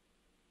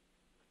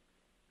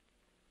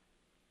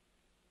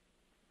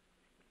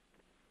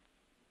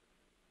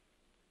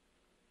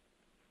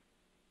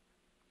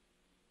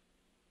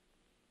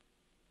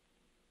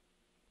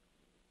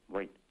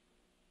 Wait.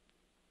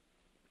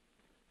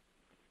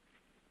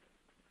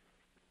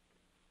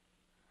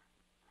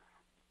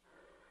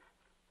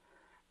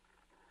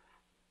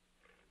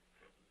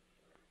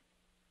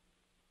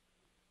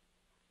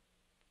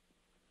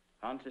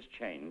 Hans is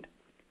chained.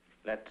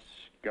 Let's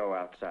go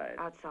outside.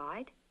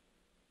 Outside?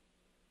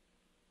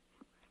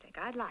 I think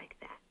I'd like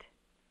that.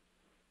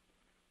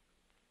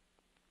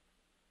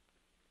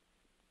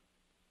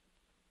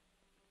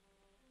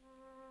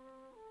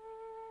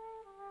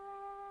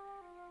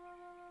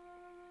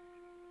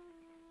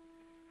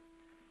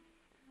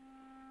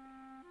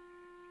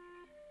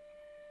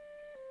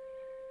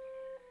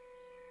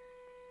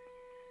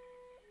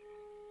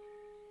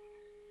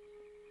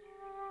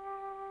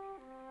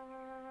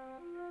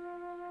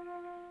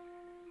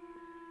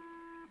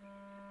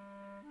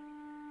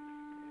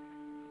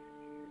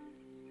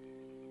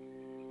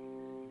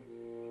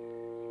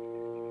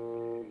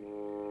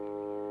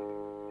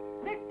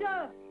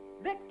 Victor!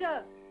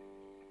 Victor!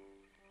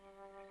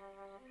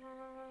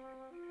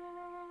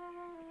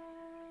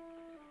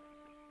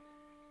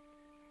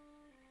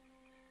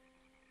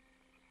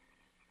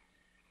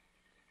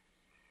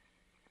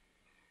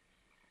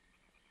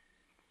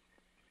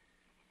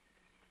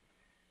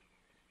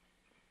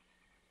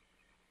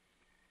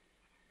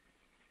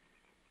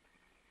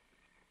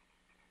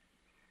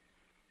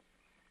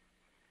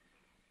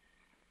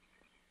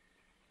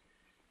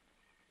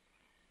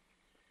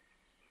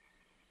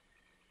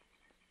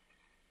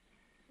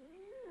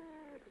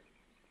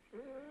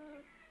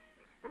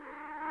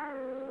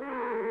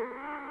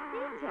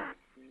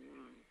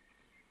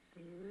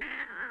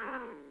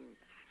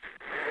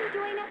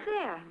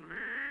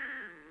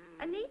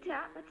 Anita,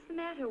 what's the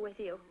matter with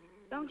you?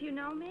 Don't you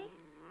know me?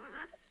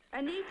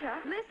 Anita,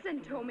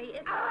 listen to me.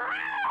 It's...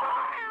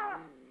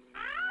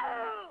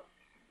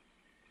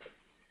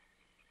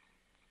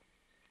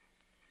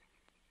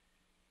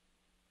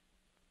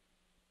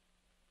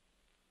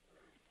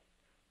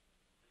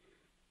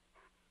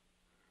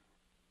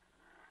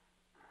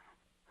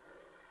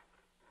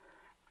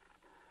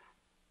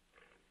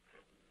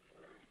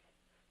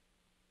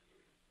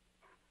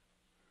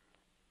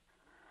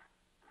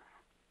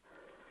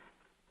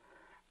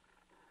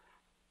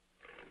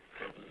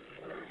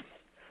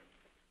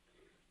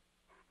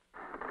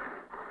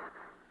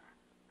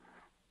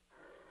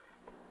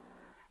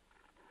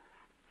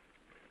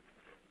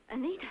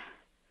 Anita.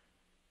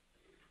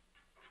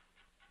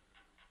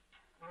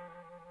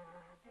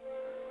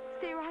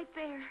 Stay right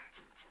there.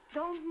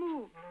 Don't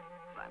move.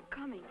 I'm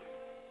coming.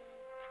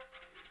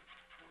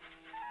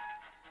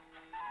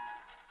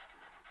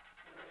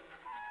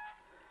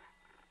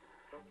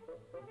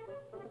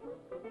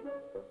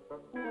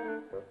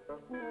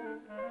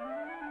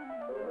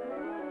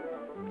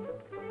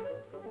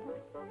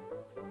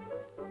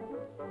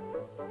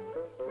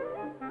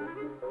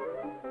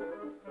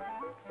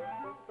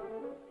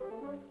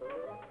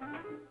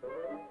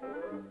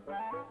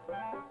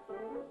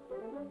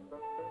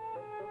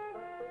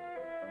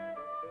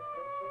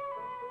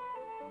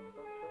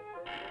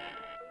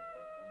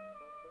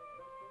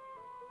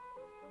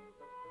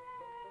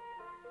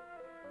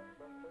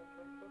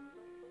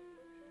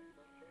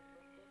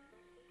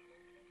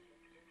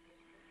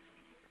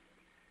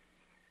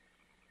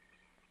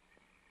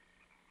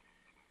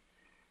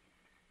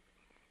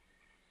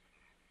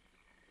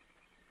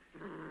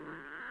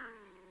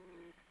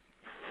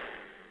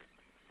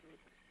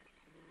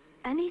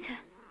 Anita.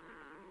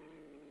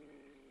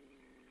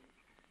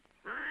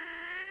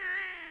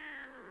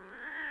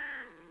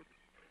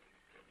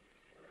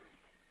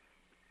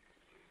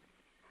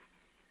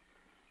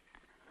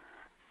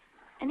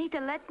 Anita,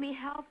 let me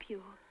help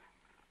you.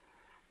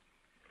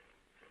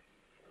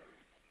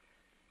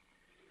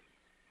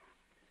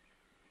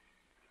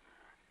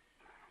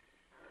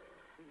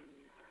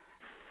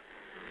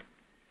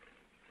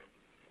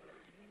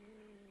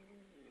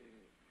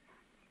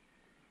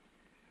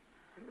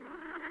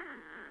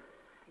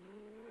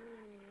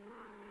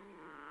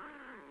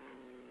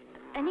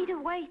 Anita,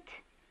 wait.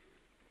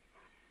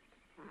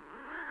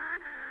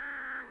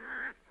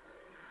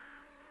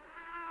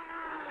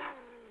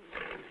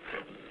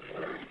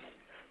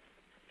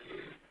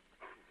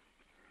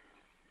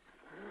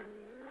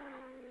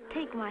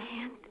 Take my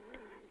hand.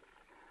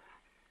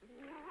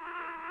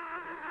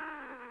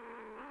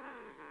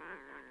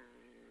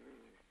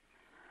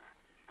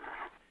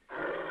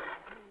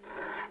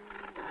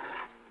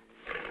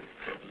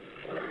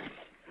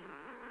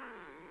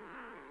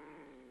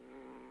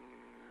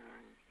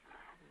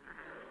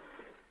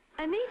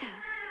 Anita.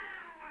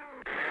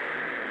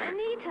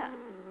 Anita.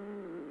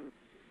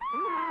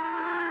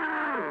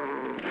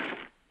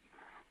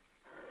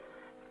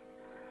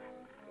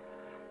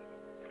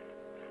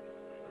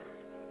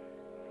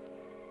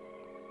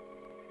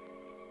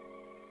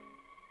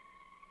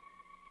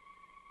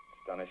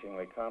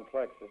 Astonishingly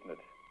complex, isn't it?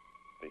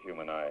 The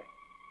human eye.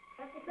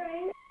 Dr.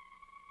 Crane?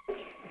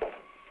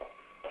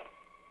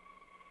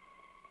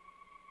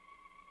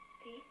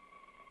 Pete?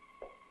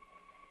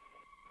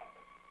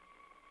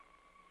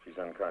 She's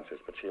unconscious,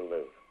 but she'll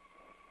live.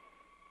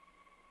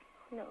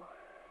 No.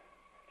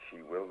 She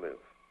will live.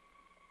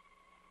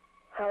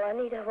 Oh,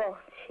 Anita won't.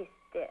 She's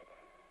dead.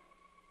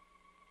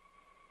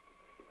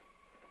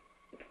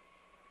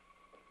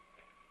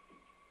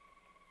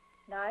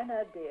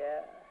 Nina,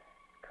 dear,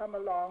 come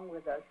along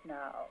with us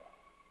now.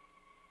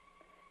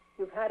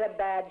 You've had a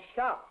bad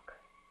shock.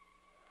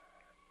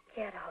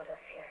 Get out of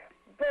here,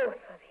 both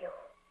of you.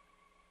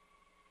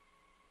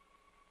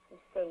 I'm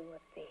staying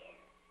with thee.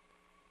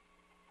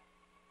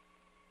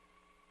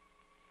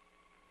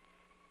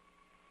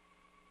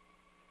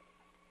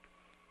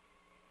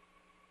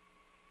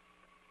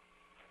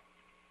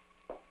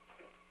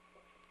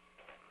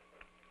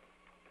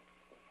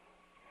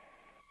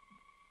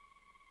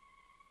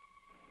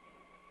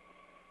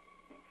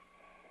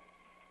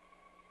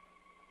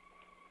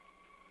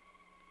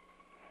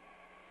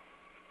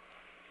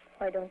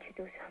 Why don't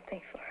you do something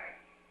for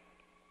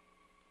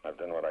her? I've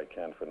done what I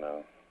can for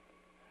now.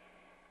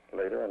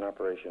 Later, an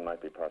operation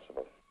might be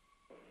possible.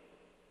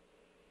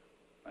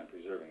 I'm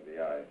preserving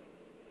the eye.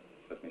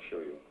 Let me show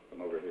you.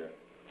 Come over here.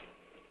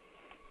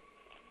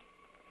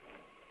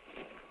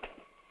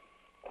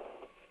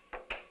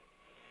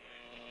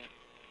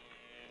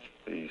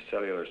 The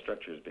cellular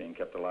structure is being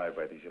kept alive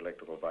by these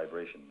electrical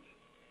vibrations.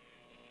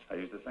 I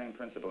use the same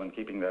principle in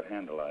keeping that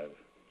hand alive.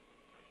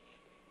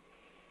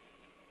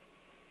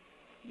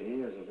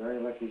 Dee is a very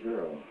lucky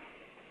girl.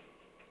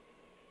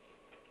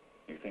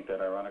 You think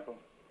that ironical?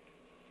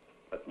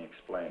 Let me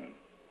explain.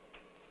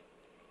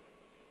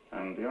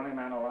 I'm the only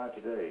man alive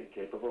today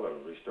capable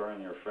of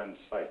restoring your friend's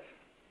sight.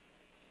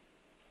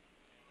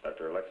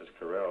 Dr. Alexis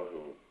Carrel,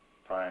 who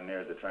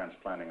pioneered the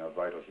transplanting of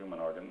vital human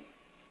organs,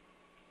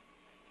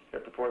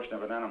 kept a portion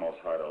of an animal's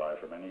heart alive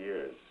for many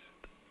years.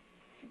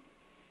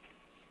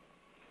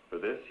 For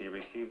this, he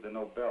received the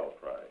Nobel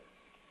Prize.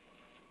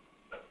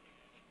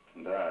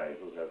 And I,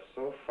 who have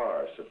so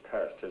far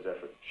surpassed his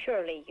efforts.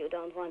 Surely you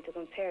don't want to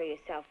compare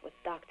yourself with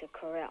Dr.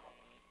 Carrel.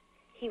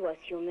 He was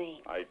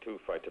humane. I, too,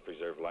 fight to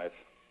preserve life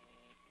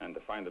and to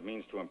find the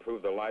means to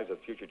improve the lives of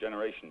future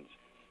generations.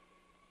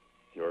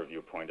 Your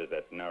viewpoint is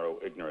that narrow,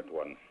 ignorant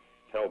one,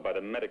 held by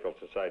the medical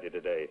society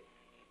today,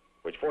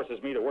 which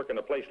forces me to work in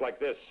a place like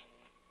this,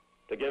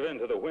 to give in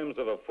to the whims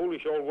of a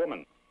foolish old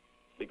woman,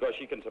 because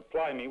she can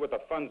supply me with the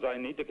funds I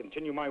need to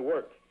continue my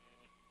work.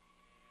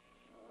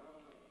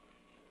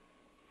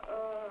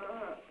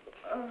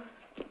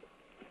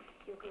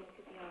 You're going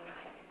to be all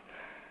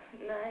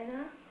right.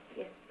 Nina?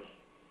 Yes, please.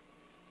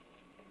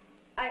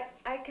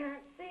 I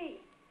can't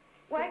see.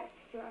 What?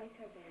 Your eyes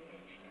are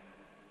bandaged.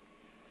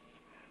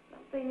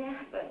 Something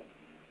happened.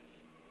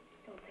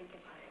 Don't think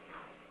about it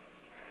now.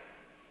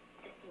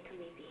 Listen to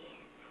me, Bee.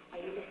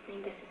 Are you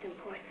listening? This is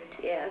important.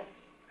 Yes.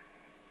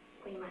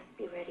 We must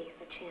be ready if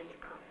a chance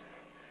comes.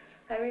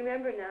 I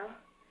remember now.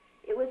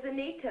 It was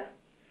Anita.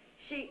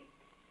 She...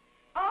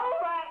 Oh,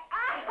 my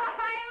eye! My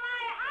eye!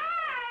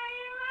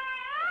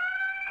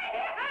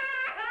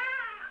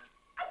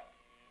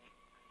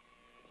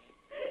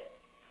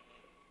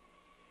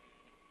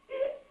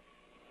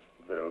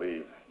 Better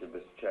leave. Give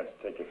this a chance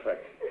to take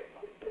effect.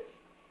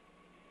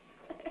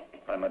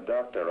 I'm a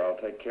doctor. I'll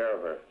take care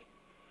of her.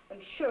 I'm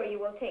sure you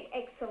will take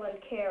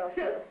excellent care of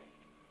her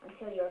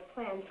until your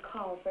plans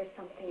call for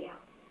something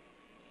else.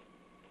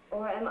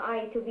 Or am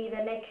I to be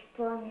the next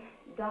one,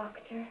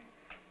 Doctor?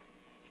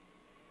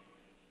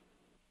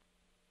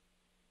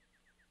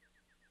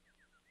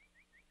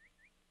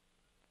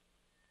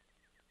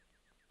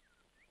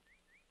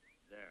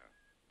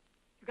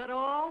 got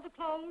all the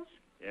clothes?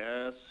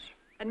 Yes.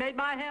 And made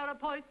my hair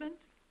appointment?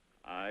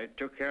 I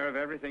took care of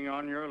everything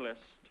on your list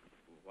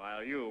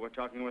while you were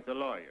talking with the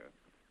lawyer.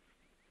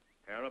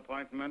 Hair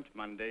appointment,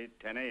 Monday,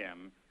 10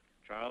 a.m.,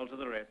 Charles of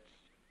the Ritz,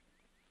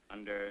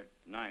 under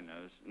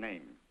Nina's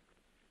name.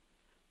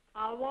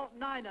 I'll want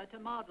Nina to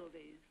model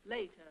these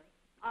later,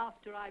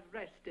 after I've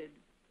rested.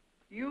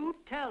 You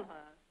tell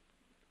her.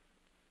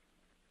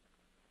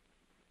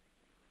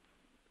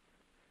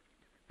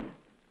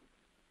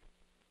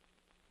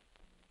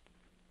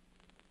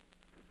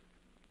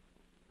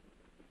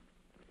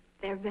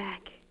 They're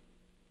back.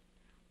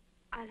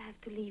 I'll have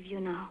to leave you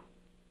now.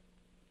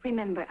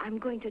 Remember, I'm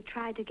going to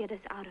try to get us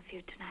out of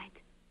here tonight.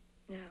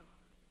 No.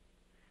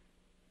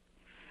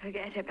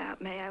 Forget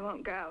about me. I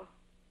won't go.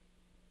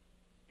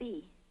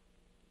 Bea,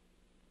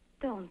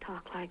 don't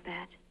talk like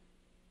that.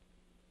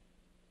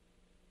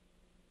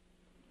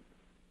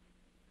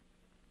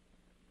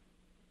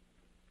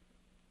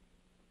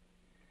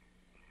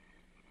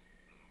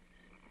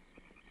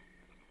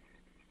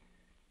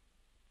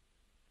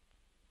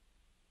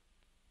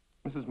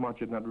 Mrs. March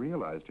had not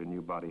realized her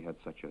new body had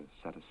such a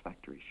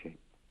satisfactory shape.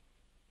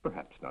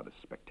 Perhaps not as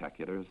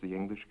spectacular as the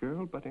English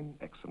girl, but in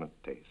excellent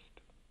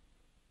taste.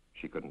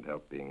 She couldn't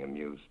help being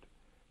amused.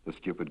 The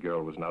stupid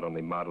girl was not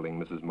only modeling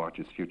Mrs.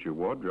 March's future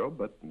wardrobe,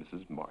 but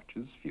Mrs.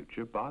 March's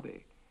future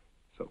body.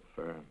 So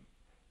firm,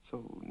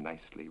 so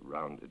nicely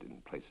rounded in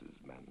places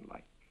men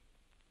like.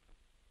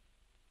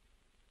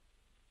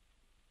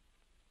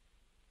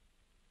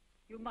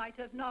 You might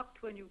have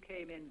knocked when you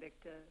came in,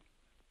 Victor.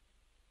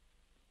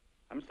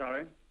 I'm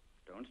sorry.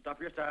 Don't stop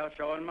your style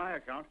show on my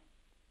account.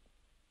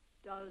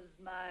 Does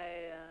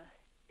my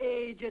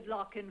aged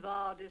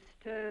Lochinvar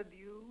disturb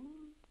you?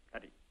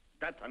 Hetty,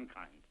 that's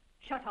unkind.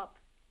 Shut up.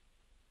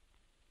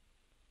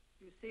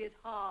 You see, it's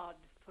hard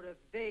for a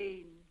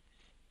vain,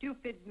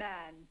 stupid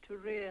man to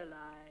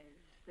realize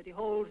that he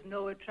holds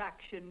no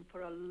attraction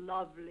for a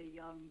lovely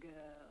young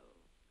girl.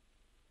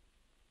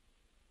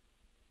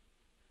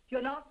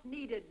 You're not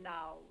needed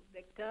now,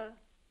 Victor.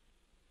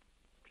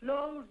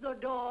 Close the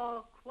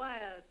door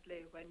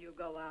quietly when you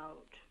go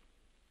out.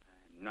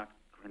 I'm not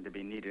going to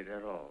be needed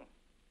at all.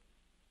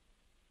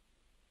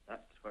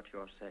 That's what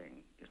you're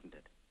saying, isn't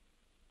it?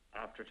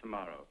 After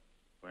tomorrow,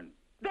 when...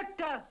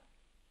 Victor!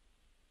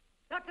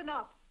 That's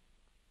enough.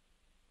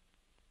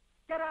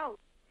 Get out.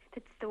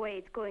 That's the way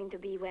it's going to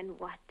be when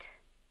what?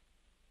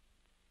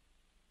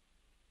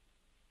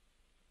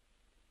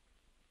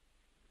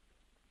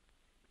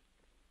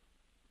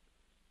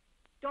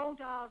 Don't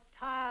ask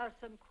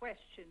tiresome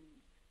questions.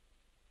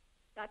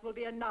 That will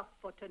be enough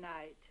for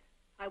tonight.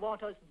 I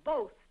want us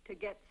both to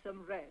get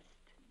some rest.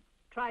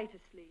 Try to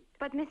sleep.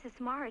 But Mrs.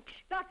 March...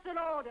 That's an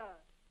order.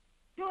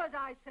 Do as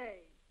I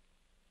say.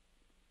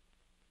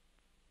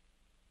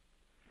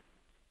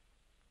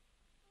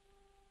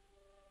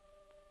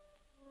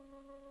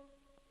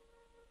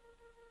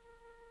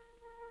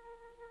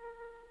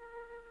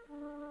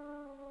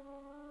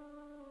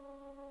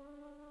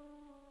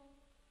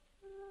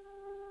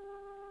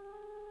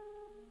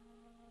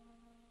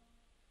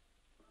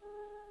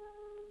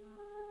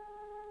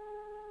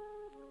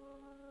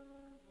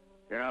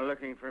 You're not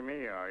looking for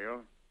me, are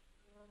you?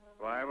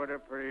 Why would a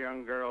pretty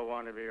young girl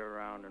want to be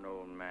around an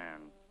old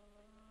man?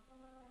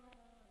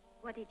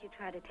 What did you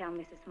try to tell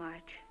Mrs.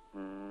 March?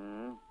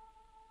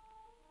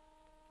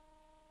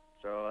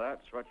 So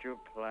that's what you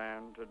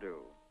plan to do.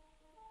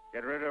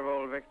 Get rid of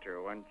old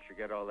Victor once you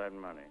get all that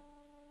money.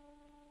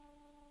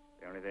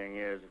 The only thing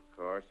is, of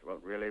course, it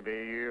won't really be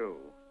you.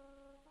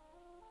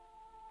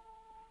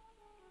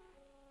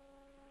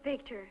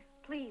 Victor,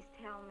 please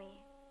tell me.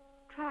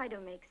 Try to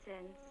make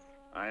sense.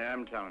 I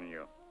am telling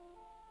you.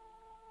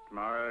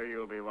 Tomorrow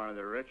you'll be one of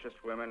the richest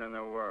women in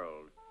the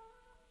world.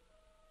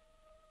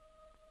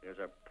 Here's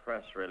a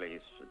press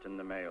release. It's in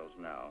the mails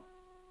now.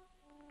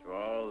 To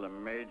all the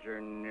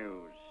major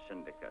news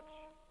syndicates.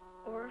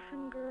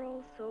 Orphan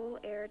girl, sole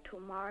heir to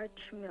March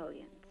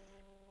millions.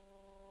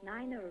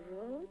 Nina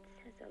Rhodes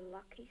has a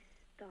lucky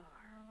star.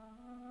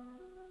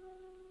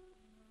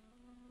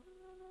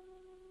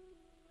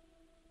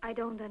 I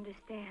don't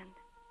understand.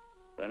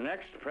 The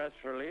next press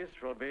release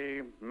will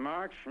be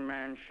March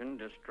Mansion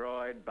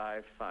destroyed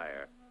by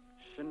fire.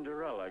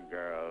 Cinderella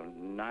girl,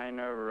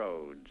 Nina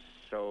Rhodes,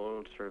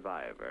 sole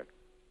survivor.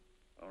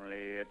 Only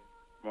it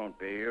won't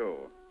be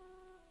you.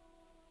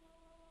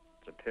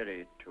 It's a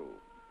pity, too.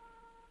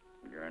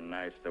 You're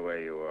nice the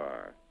way you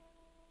are.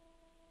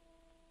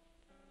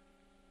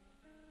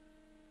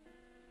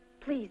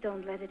 Please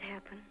don't let it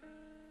happen.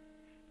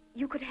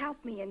 You could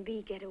help me and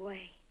Bea get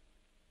away.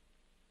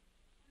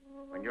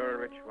 When you're a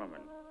rich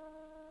woman,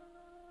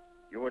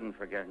 you wouldn't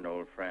forget an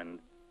old friend.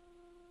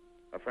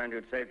 A friend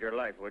who'd saved your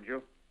life, would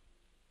you?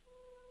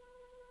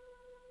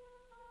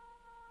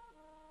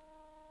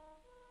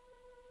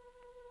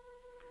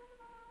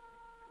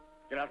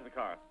 Get out of the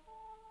car.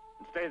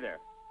 And stay there.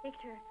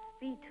 Victor,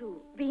 Bea too.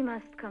 Bea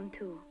must come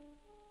too.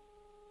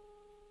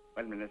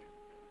 Wait a minute.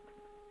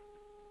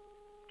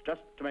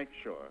 Just to make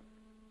sure.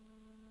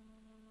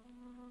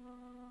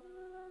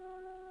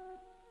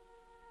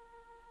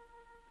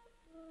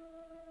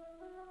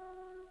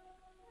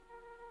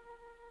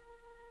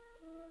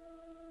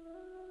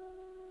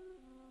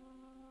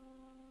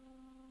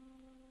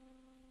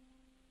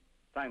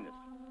 Sign this.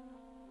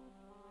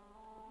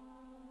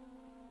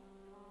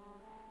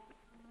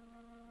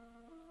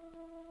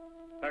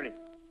 Hurry.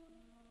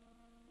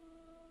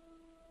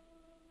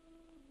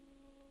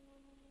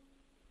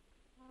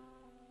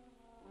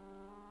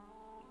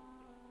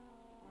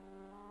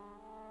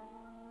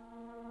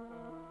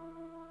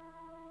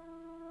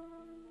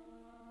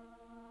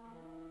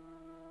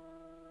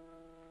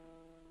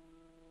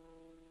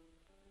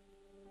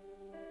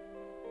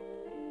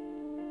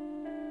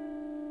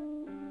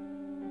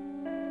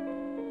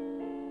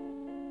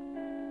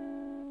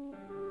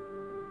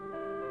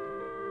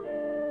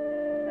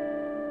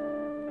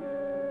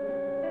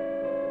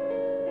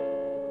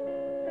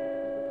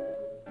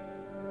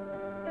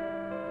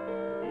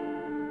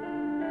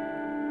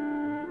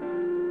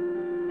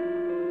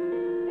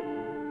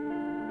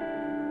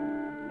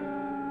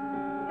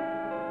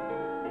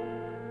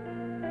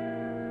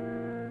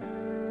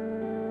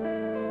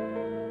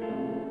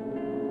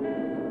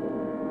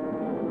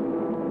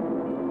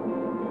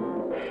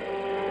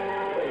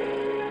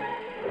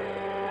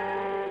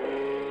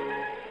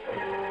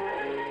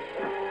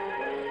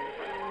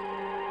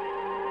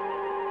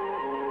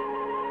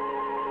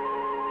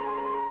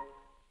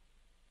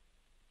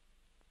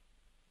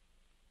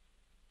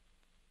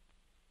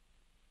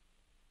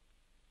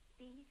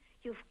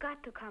 You've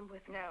got to come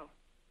with me. No,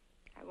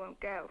 I won't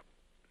go.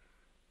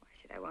 Why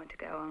should I want to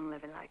go on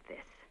living like this?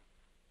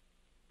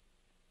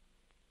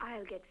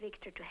 I'll get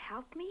Victor to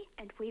help me,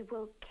 and we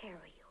will carry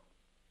you.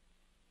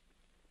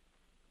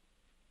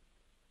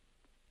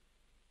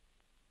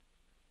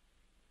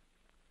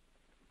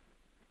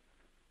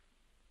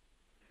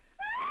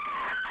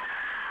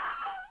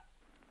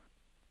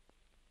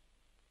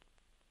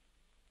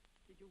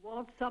 Did you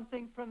want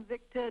something from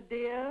Victor,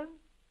 dear?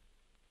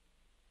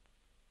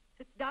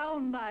 Sit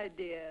down, my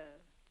dear.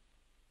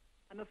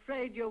 I'm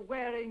afraid you're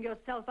wearing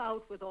yourself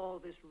out with all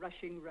this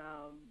rushing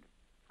round.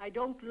 I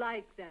don't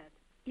like that.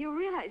 You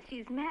realize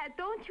she's mad,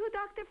 don't you,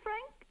 Dr.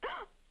 Frank?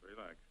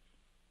 Relax.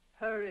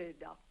 Hurry,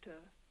 Doctor.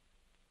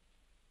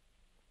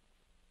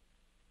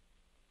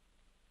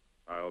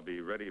 I'll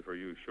be ready for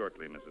you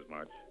shortly, Mrs.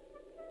 March.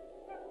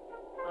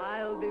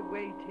 I'll be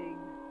waiting.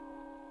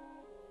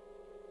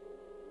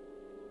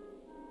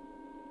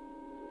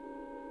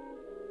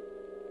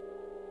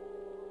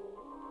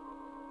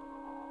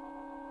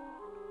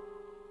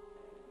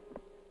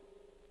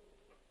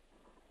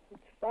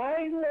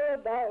 Finally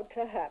about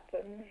to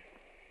happen.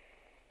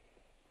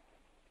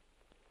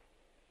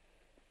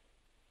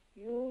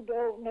 You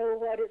don't know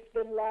what it's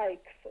been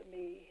like for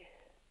me,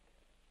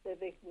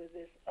 living with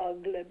this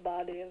ugly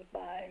body of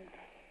mine.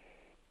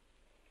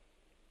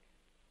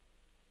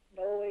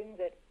 Knowing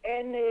that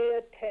any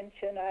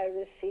attention I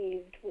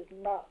received was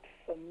not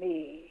for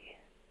me,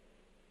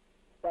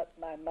 but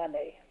my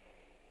money.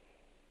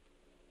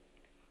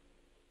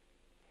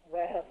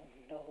 Well,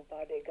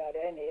 nobody got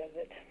any of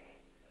it.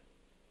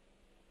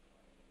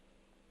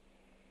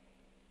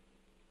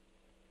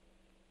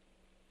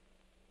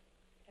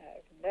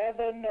 I've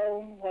never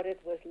known what it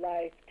was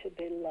like to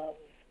be loved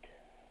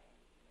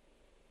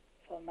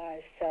for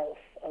myself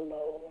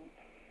alone.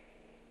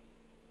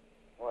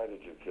 Why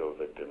did you kill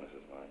Victor,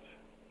 Mrs. March?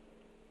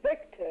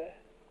 Victor?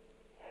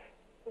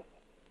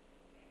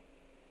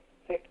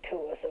 Victor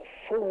was a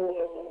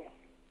fool.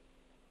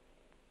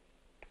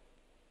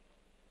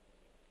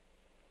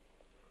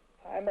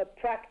 I'm a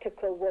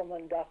practical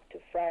woman, Dr.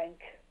 Frank.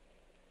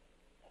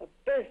 A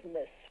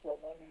business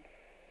woman.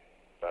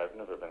 I've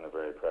never been a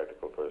very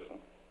practical person.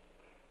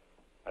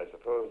 I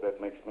suppose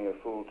that makes me a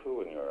fool,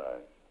 too, in your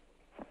eyes.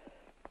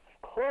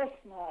 Of course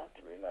not.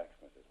 Relax,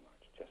 Mrs.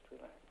 March. Just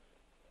relax.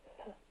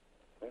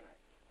 Relax.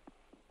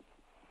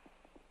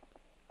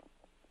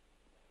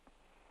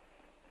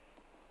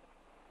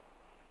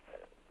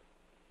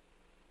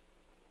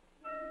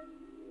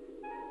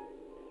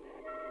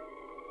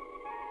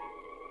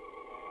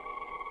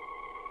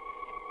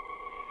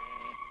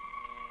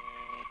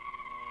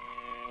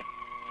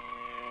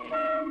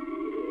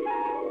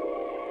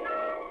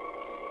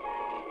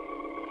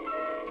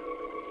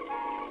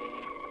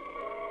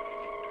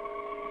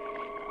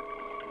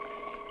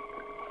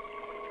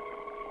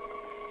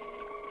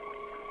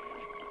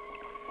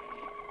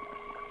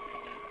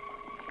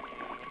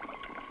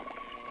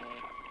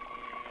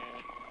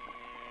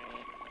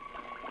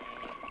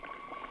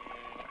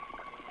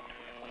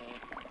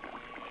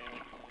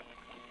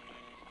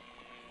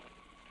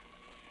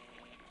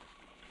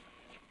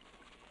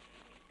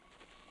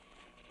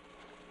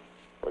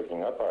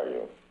 Waking up, are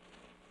you?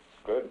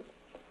 Good.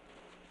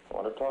 I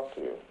want to talk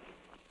to you.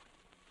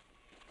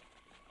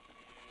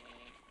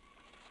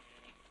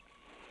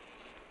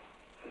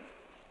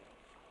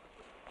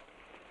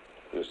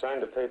 You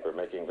signed a paper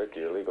making Victor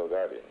your legal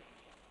guardian.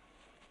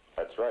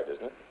 That's right,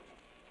 isn't it?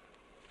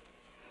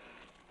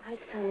 I'd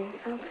done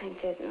something,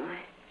 didn't I?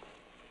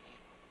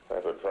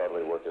 That would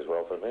probably work as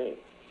well for me.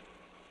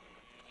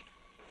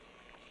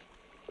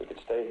 We could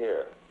stay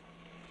here.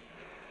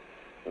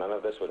 None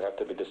of this would have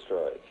to be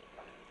destroyed.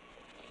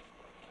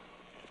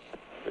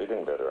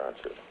 Feeling better, aren't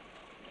you?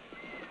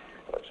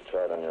 Why don't you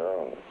try it on your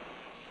own?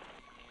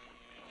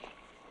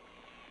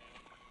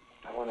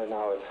 wonder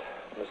now if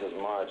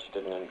Mrs. March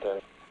didn't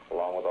intend,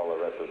 along with all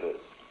the rest of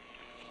this.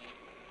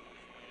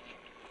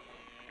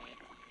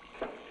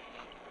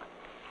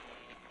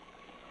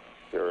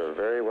 You're a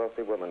very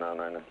wealthy woman now,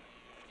 Nina.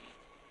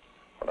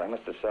 What I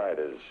must decide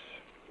is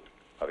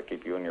how to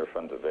keep you and your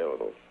funds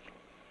available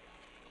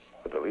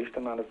with the least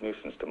amount of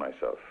nuisance to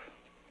myself.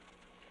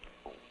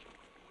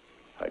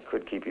 I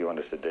could keep you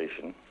under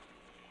sedation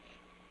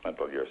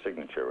until your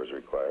signature was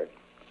required.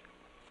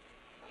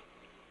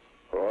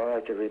 Or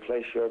I could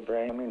replace your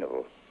brain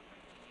amenable.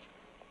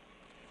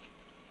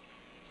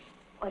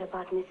 What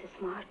about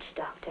Mrs. March,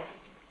 Doctor?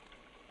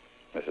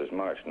 Mrs.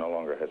 March no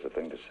longer has a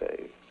thing to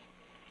say.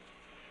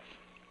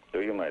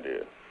 Do you, my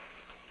dear?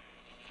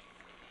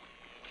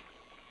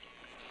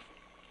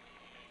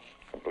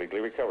 Completely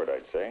recovered,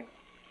 I'd say.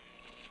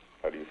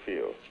 How do you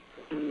feel?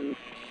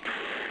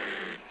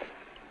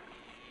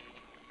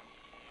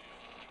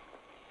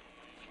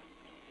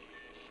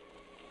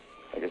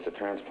 I guess the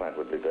transplant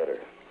would be better.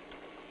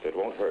 It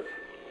won't hurt.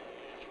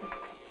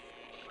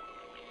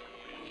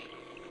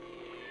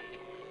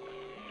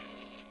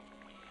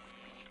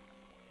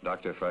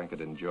 Dr. Frank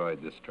had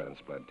enjoyed this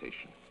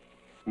transplantation.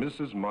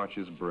 Mrs.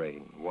 March's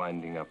brain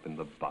winding up in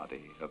the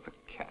body of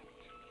a cat.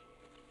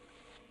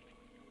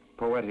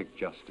 Poetic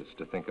justice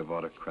to think of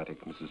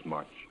autocratic Mrs.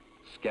 March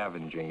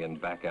scavenging in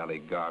back alley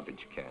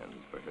garbage cans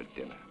for her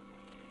dinner.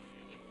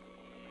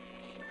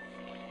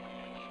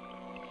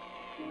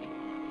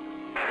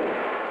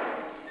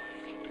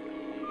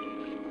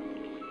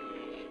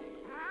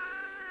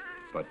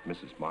 But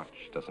Mrs.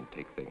 March doesn't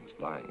take things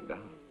lying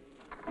down.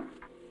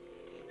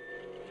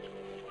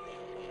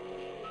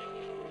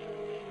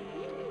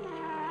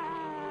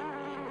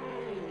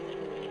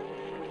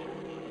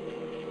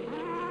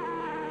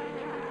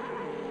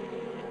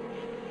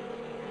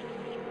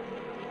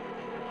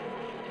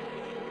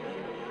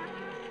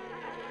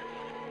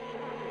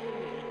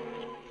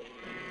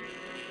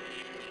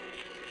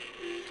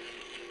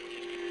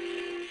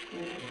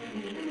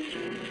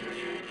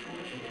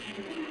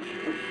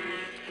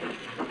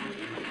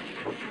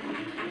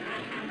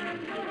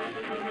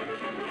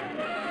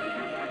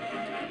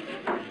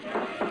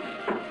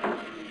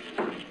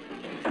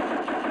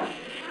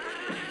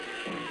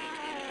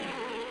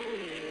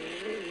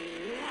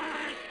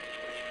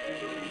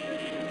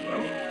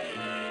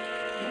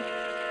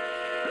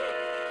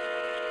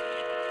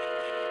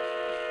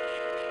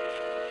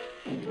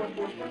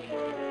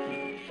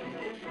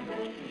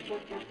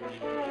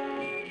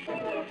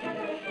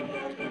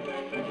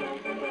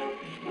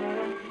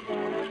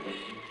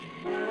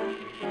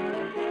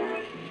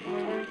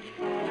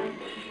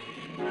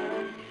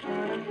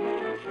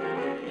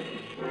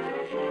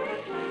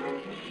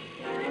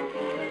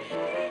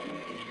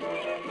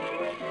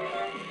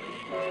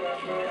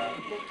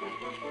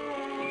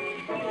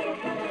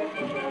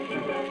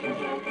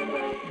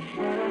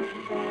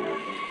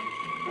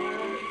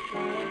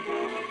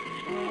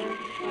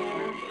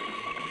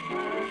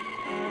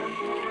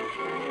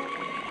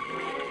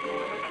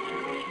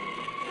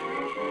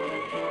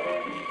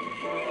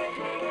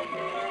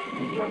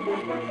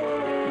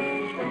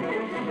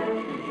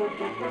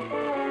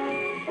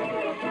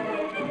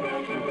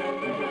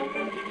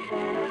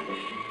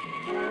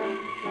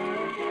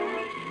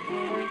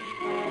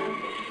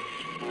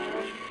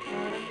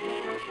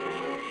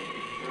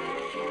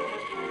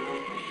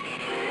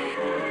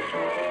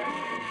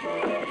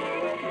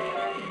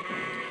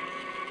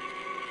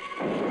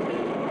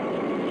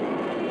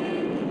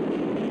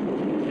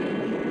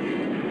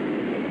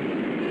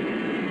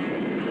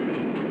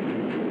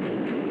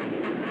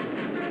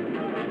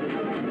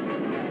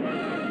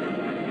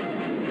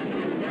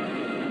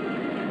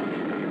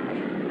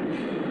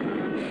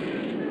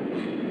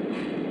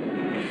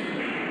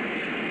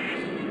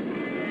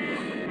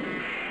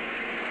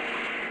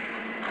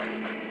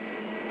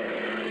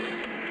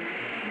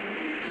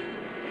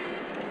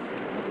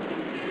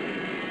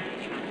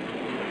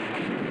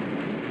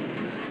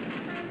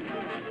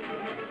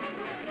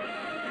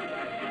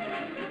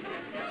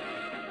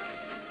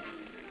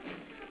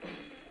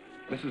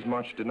 Mrs.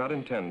 March did not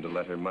intend to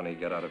let her money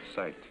get out of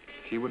sight.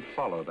 She would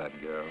follow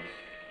that girl.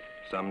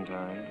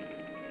 Sometime,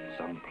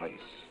 someplace,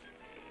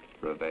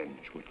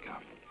 revenge would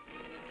come.